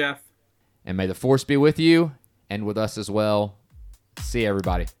this is Jeff. And may the Force be with you and with us as well. See you,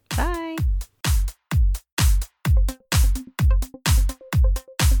 everybody.